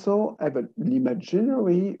also have an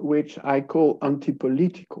imaginary which I call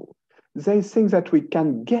anti-political. They think that we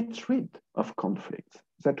can get rid of conflicts,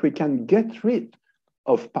 that we can get rid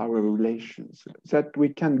of power relations, that we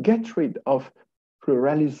can get rid of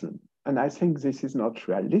pluralism. And I think this is not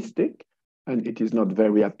realistic, and it is not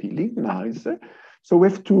very appealing neither. So we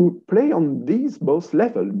have to play on these both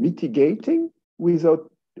levels, mitigating without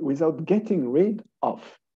getting rid of.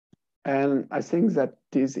 And I think that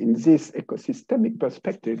is in this ecosystemic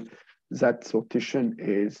perspective that sortition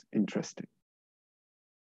is interesting.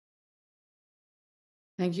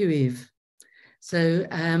 Thank you, Yves. So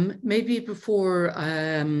maybe before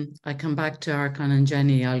I come back to Archon and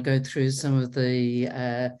Jenny, I'll go through some of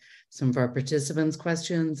our participants'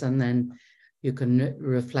 questions, and then you can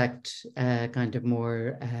reflect kind of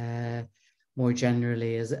more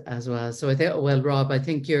generally as well. So I think, well, Rob, I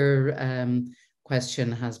think your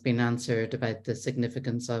question has been answered about the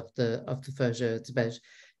significance of the photo. It's about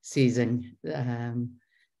seizing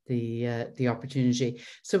the opportunity.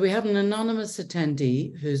 So we have an anonymous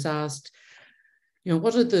attendee who's asked,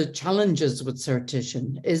 what are the challenges with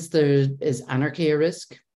sortition? Is anarchy a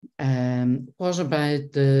risk? What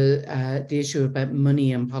about the issue about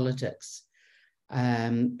money and politics?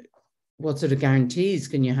 What sort of guarantees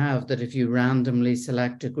can you have that if you randomly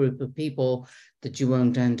select a group of people that you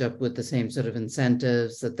won't end up with the same sort of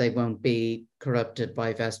incentives, that they won't be corrupted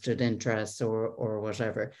by vested interests or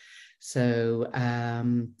whatever? So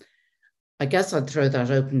I guess I'd throw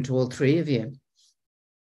that open to all three of you.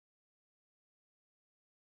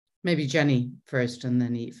 Maybe Jenny first and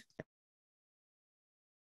then Yves.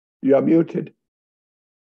 You are muted.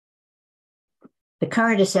 The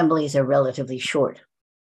current assemblies are relatively short.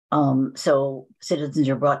 So citizens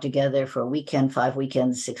are brought together for a weekend, 5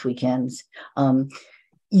 weekends, 6 weekends.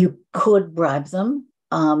 You could bribe them.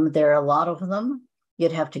 There are a lot of them.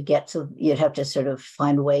 You'd have to sort of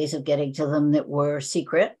find ways of getting to them that were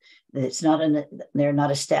secret. They're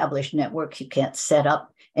not established networks. You can't set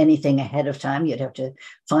up anything ahead of time. You'd have to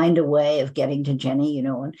find a way of getting to Jenny,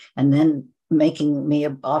 and then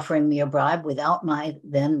offering me a bribe without my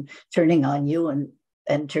then turning on you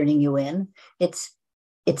and turning you in.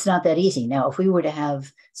 It's not that easy. Now, if we were to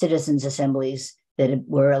have citizens' assemblies that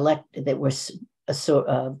were elected, that were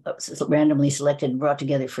randomly selected and brought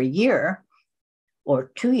together for a year,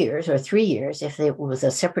 or 2 years or 3 years, if it was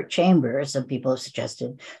a separate chamber. Some people have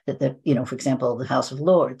suggested that for example, the House of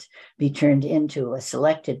Lords be turned into a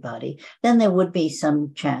selected body, then there would be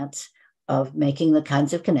some chance of making the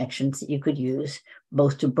kinds of connections that you could use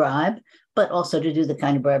both to bribe, but also to do the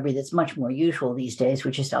kind of bribery that's much more usual these days,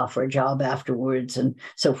 which is to offer a job afterwards and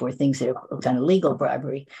so forth, things that are kind of legal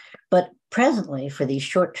bribery. But presently, for these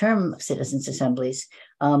short-term citizens' assemblies,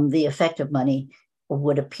 the effect of money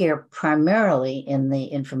would appear primarily in the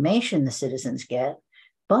information the citizens get,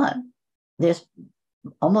 but there's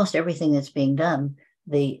almost everything that's being done.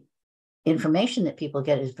 The information that people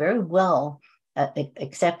get is very well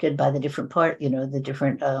accepted by the different the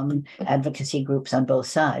different advocacy groups on both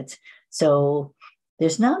sides. So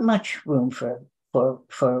there's not much room for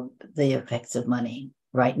the effects of money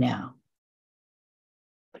right now.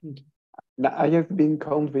 I have been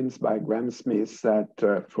convinced by Graham Smith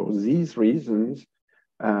that for these reasons,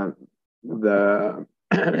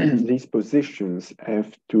 these positions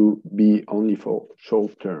have to be only for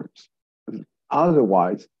short terms.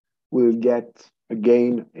 Otherwise, we'll get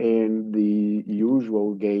again in the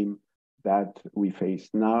usual game that we face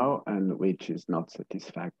now, and which is not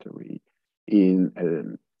satisfactory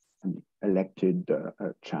in elected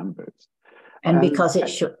chambers. And because it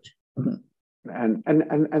should.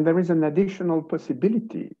 And there is an additional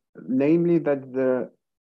possibility, namely that the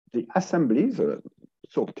assemblies,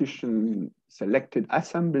 sortition selected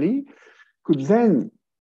assembly, could then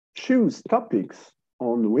choose topics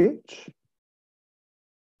on which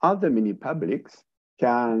other mini publics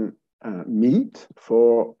can meet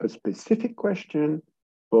for a specific question,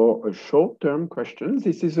 for a short-term question.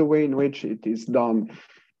 This is a way in which it is done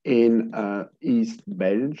in East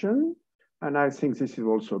Belgium. And I think this is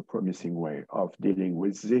also a promising way of dealing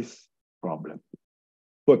with this problem,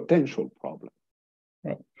 potential problem.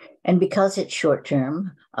 Right. And because it's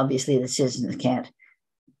short-term, obviously the citizens can't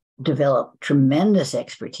develop tremendous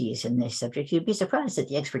expertise in this subject. You'd be surprised at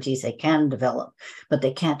the expertise they can develop, but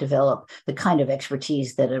they can't develop the kind of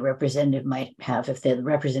expertise that a representative might have if they're the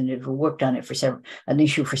representative who worked on it for an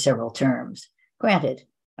issue for several terms. Granted,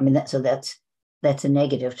 I mean, that's a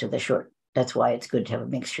negative to the short. That's why it's good to have a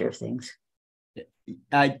mixture of things.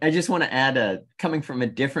 I just want to add, coming from a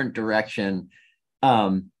different direction,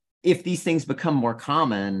 if these things become more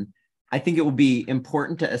common, I think it will be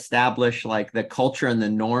important to establish like the culture and the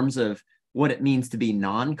norms of what it means to be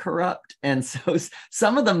non-corrupt. And so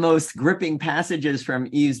some of the most gripping passages from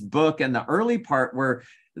Yves' book and the early part were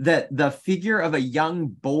that the figure of a young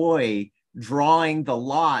boy drawing the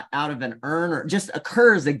lot out of an urn just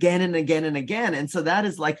occurs again and again and again. And so that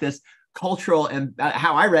is like this cultural, and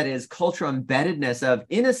how I read it is cultural embeddedness of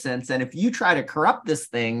innocence. And if you try to corrupt this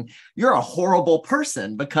thing, you're a horrible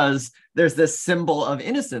person because there's this symbol of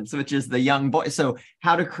innocence, which is the young boy. So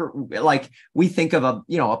how to, like, we think of a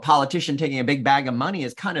politician taking a big bag of money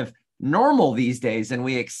as kind of normal these days, and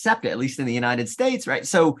we accept it, at least in the United States, right?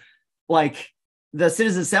 So like the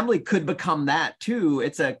Citizens Assembly could become that too.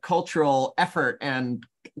 It's a cultural effort and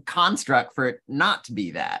construct for it not to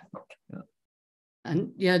be that.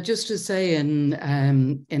 And yeah, just to say, in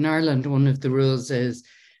Ireland, one of the rules is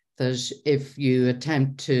that if you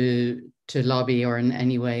attempt to lobby or in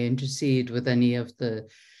any way intercede with any of the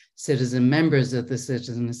citizen members of the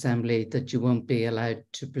Citizen Assembly, that you won't be allowed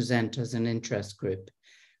to present as an interest group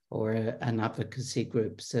or an advocacy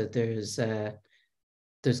group. So there's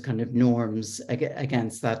kind of norms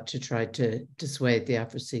against that to try to dissuade the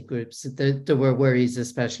advocacy groups. There were worries,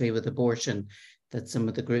 especially with abortion, that some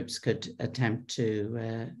of the groups could attempt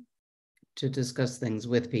to discuss things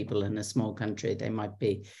with people in a small country. They might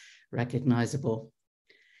be recognizable.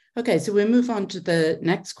 Okay, so we move on to the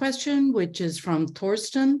next question, which is from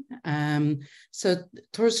Thorsten. So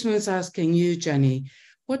Thorsten is asking you, Jenny,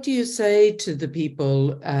 what do you say to the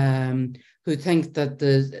people who think that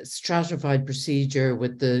the stratified procedure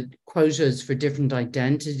with the quotas for different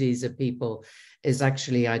identities of people is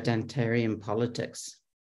actually identitarian politics?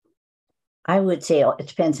 I would say it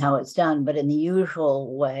depends how it's done, but in the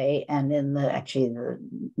usual way, and in the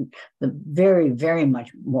very, very much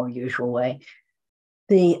more usual way,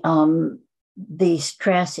 the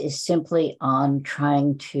stress is simply on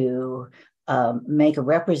trying to make a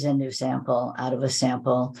representative sample out of a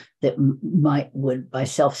sample that would, by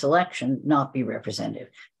self-selection, not be representative.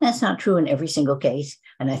 That's not true in every single case,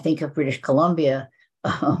 and I think of British Columbia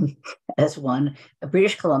as one.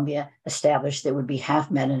 British Columbia established there would be half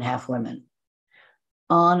men and half women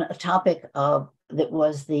on a topic that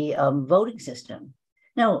was the voting system.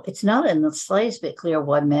 No, it's not in the slightest bit clear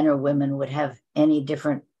why men or women would have any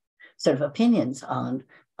different sort of opinions on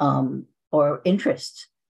or interests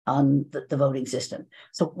on the voting system.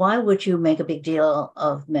 So why would you make a big deal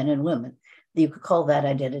of men and women? You could call that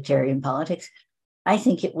identitarian politics. I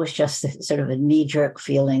think it was just sort of a knee-jerk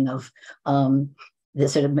feeling of that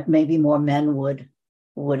sort of maybe more men would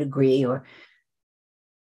agree. Or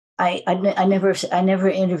I never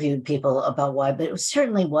interviewed people about why, but it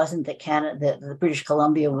certainly wasn't that Canada, that British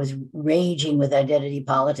Columbia was raging with identity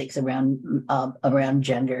politics around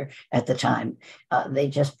gender at the time. They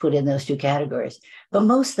just put in those two categories. But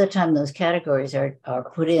most of the time, those categories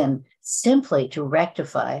are put in simply to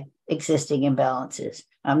rectify existing imbalances.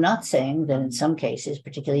 I'm not saying that in some cases,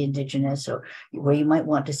 particularly Indigenous, or where you might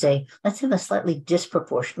want to say, let's have a slightly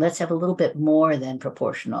disproportionate, let's have a little bit more than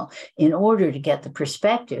proportional in order to get the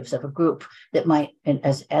perspectives of a group that might, and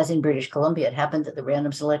as in British Columbia, it happened that the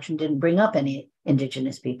random selection didn't bring up any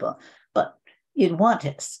Indigenous people, but you'd want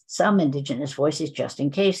some Indigenous voices just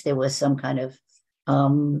in case there was some kind of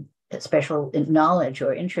special knowledge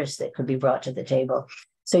or interest that could be brought to the table.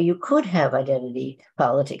 So you could have identity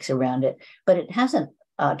politics around it, but it hasn't,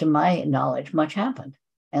 to my knowledge, much happened.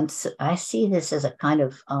 And so I see this as a kind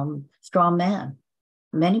of straw man.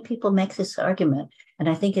 Many people make this argument, and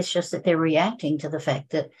I think it's just that they're reacting to the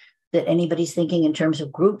fact that anybody's thinking in terms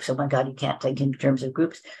of groups. Oh my God, you can't think in terms of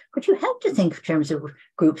groups. But you have to think in terms of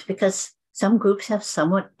groups because some groups have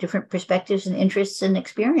somewhat different perspectives and interests and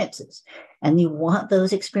experiences. And you want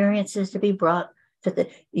those experiences to be brought to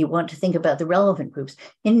you want to think about the relevant groups.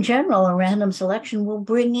 In general, a random selection will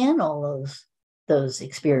bring in all those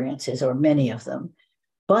experiences, or many of them.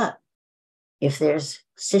 But if there's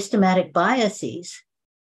systematic biases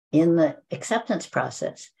in the acceptance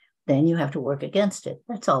process, then you have to work against it.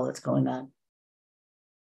 That's all that's going on.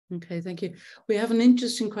 Okay, thank you. We have an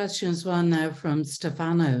interesting question as well now from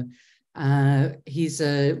Stefano. He's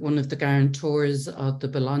one of the guarantors of the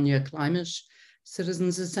Bologna Climate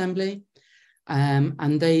Citizens Assembly.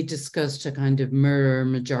 And they discussed a kind of mirror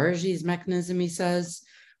majorities mechanism, he says,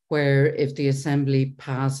 where if the Assembly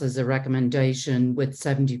passes a recommendation with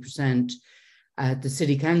 70%, the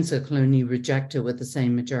City Council can only reject it with the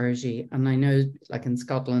same majority. And I know, like in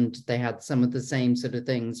Scotland, they had some of the same sort of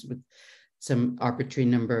things with some arbitrary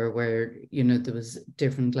number where, there was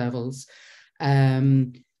different levels.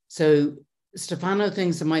 So Stefano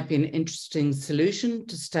thinks it might be an interesting solution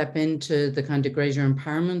to step into the kind of greater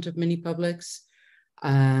empowerment of mini publics.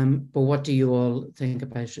 But what do you all think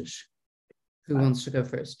about it? Who wants to go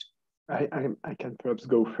first? I can perhaps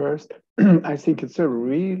go first. I think it's a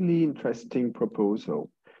really interesting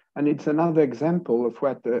proposal. And it's another example of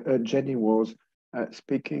what Jenny was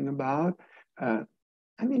speaking about.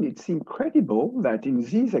 It's incredible that in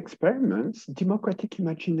these experiments, democratic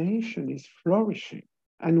imagination is flourishing.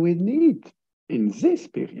 And we need, in this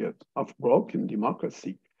period of broken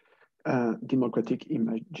democracy, democratic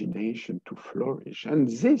imagination to flourish. And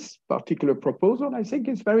this particular proposal, I think,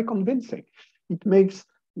 is very convincing. It makes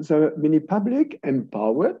the mini public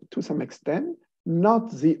empowered to some extent,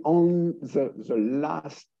 not the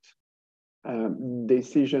last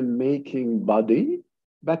decision-making body,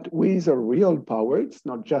 but with a real power. It's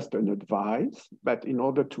not just an advice, but in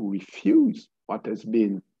order to refuse what has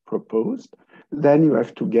been proposed, then you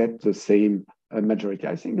have to get the same majority.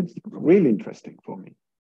 I think it's really interesting for me.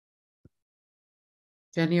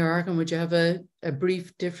 Jenny or Argham, would you have a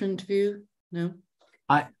brief different view? No?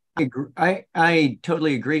 I agree. I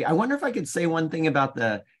totally agree. I wonder if I could say one thing about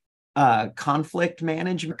the conflict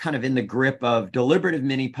management, kind of in the grip of deliberative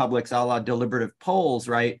mini publics, a la deliberative polls,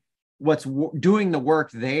 right? What's doing the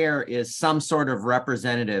work there is some sort of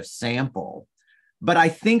representative sample. But I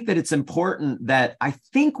think that it's important that I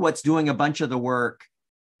think what's doing a bunch of the work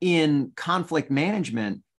in conflict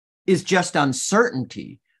management is just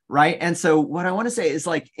uncertainty, right? And so what I want to say is,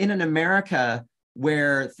 like, in an America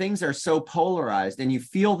where things are so polarized and you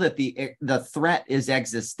feel that the threat is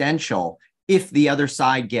existential if the other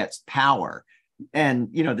side gets power.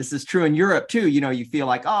 And, this is true in Europe too. You feel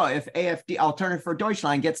like, oh, if AfD, Alternative for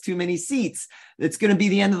Deutschland, gets too many seats, it's going to be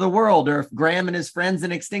the end of the world. Or if Graham and his friends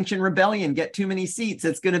in Extinction Rebellion get too many seats,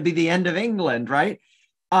 it's going to be the end of England, right?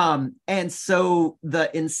 And so the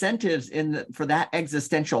incentives for that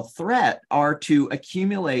existential threat are to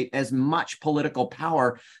accumulate as much political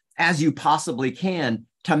power as you possibly can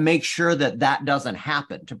to make sure that that doesn't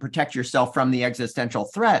happen, to protect yourself from the existential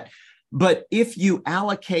threat. But if you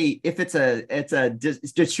allocate, if it's a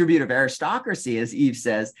distributive aristocracy, as Yves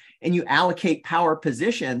says, and you allocate power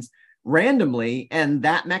positions randomly, and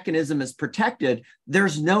that mechanism is protected,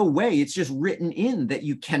 there's no way, it's just written in that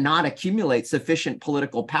you cannot accumulate sufficient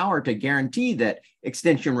political power to guarantee that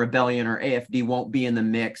Extinction Rebellion or AfD won't be in the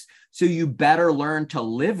mix. So you better learn to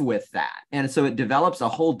live with that. And so it develops a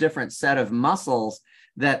whole different set of muscles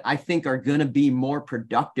that I think are going to be more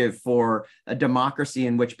productive for a democracy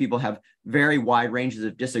in which people have very wide ranges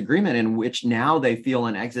of disagreement, in which now they feel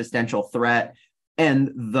an existential threat.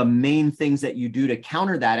 And the main things that you do to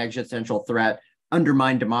counter that existential threat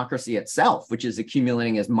undermine democracy itself, which is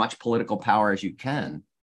accumulating as much political power as you can.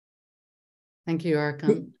 Thank you,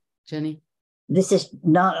 Arkan. Jenny? This is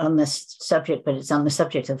not on this subject, but it's on the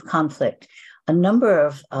subject of conflict. A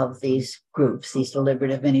number of these groups, these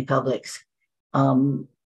deliberative mini-publics,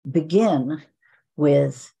 begin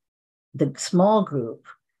with the small group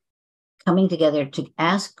coming together to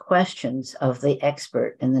ask questions of the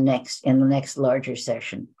expert in the next larger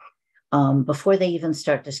session, before they even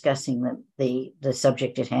start discussing the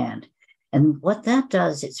subject at hand. And what that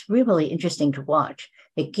does, it's really interesting to watch.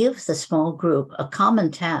 It gives the small group a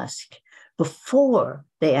common task before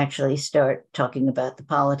they actually start talking about the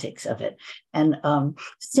politics of it. And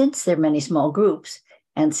since there are many small groups,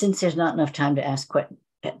 and since there's not enough time to ask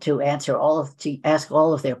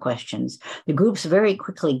all of their questions, the groups very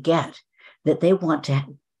quickly get that they want to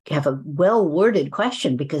have a well-worded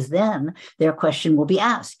question, because then their question will be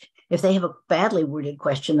asked. If they have a badly worded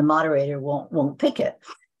question, the moderator won't pick it.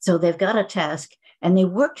 So they've got a task, and they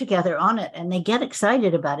work together on it, and they get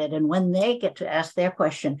excited about it. And when they get to ask their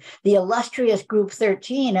question, the illustrious group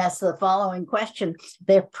 13 asks the following question.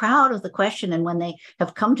 They're proud of the question. And when they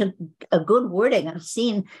have come to a good wording, I've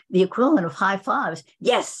seen the equivalent of high fives.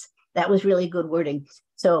 Yes, that was really good wording.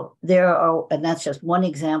 So there are, and that's just one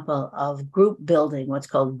example of group building, what's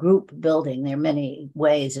called group building. There are many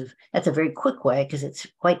ways of, that's a very quick way because it's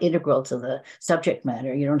quite integral to the subject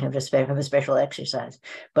matter. You don't have to have a special exercise,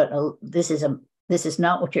 but this is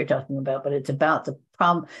not what you're talking about, but it's about the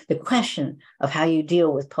problem, the question of how you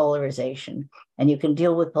deal with polarization. And you can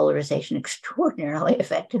deal with polarization extraordinarily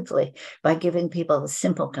effectively by giving people a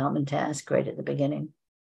simple common task right at the beginning.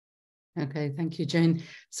 Okay, thank you, Jane.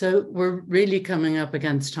 So we're really coming up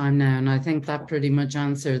against time now, and I think that pretty much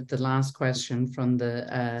answered the last question from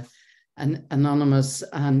the anonymous.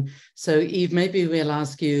 And so, Yves, maybe we'll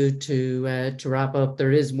ask you to wrap up.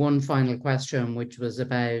 There is one final question, which was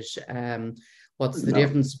about what's the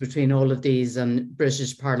difference between all of these and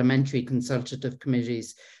British parliamentary consultative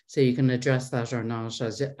committees. So you can address that or not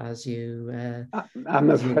as you. I'm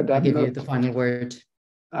afraid I give you the final word.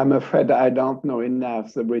 I'm afraid I don't know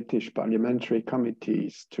enough the British parliamentary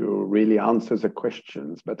committees to really answer the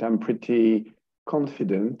questions, but I'm pretty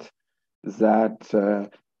confident that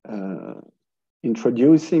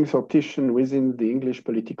introducing sortition within the English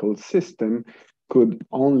political system could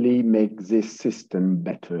only make this system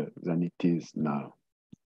better than it is now.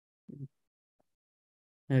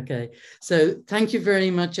 Okay, so thank you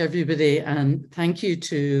very much, everybody, and thank you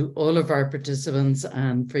to all of our participants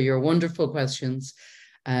and for your wonderful questions.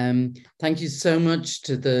 Thank you so much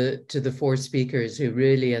to the four speakers who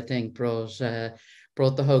really, I think, brought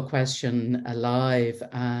the whole question alive.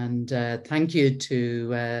 And thank you to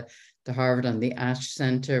the Harvard and the Ash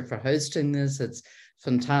Center for hosting this. It's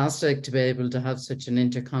fantastic to be able to have such an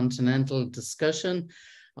intercontinental discussion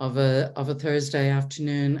of a Thursday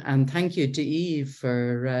afternoon. And thank you to Yves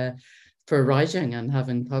for writing and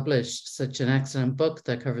having published such an excellent book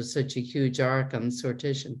that covers such a huge arc on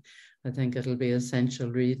sortition. I think it'll be essential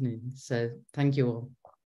reading. So thank you all.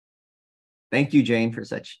 Thank you, Jane, for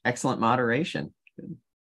such excellent moderation.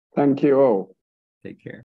 Thank you all. Take care.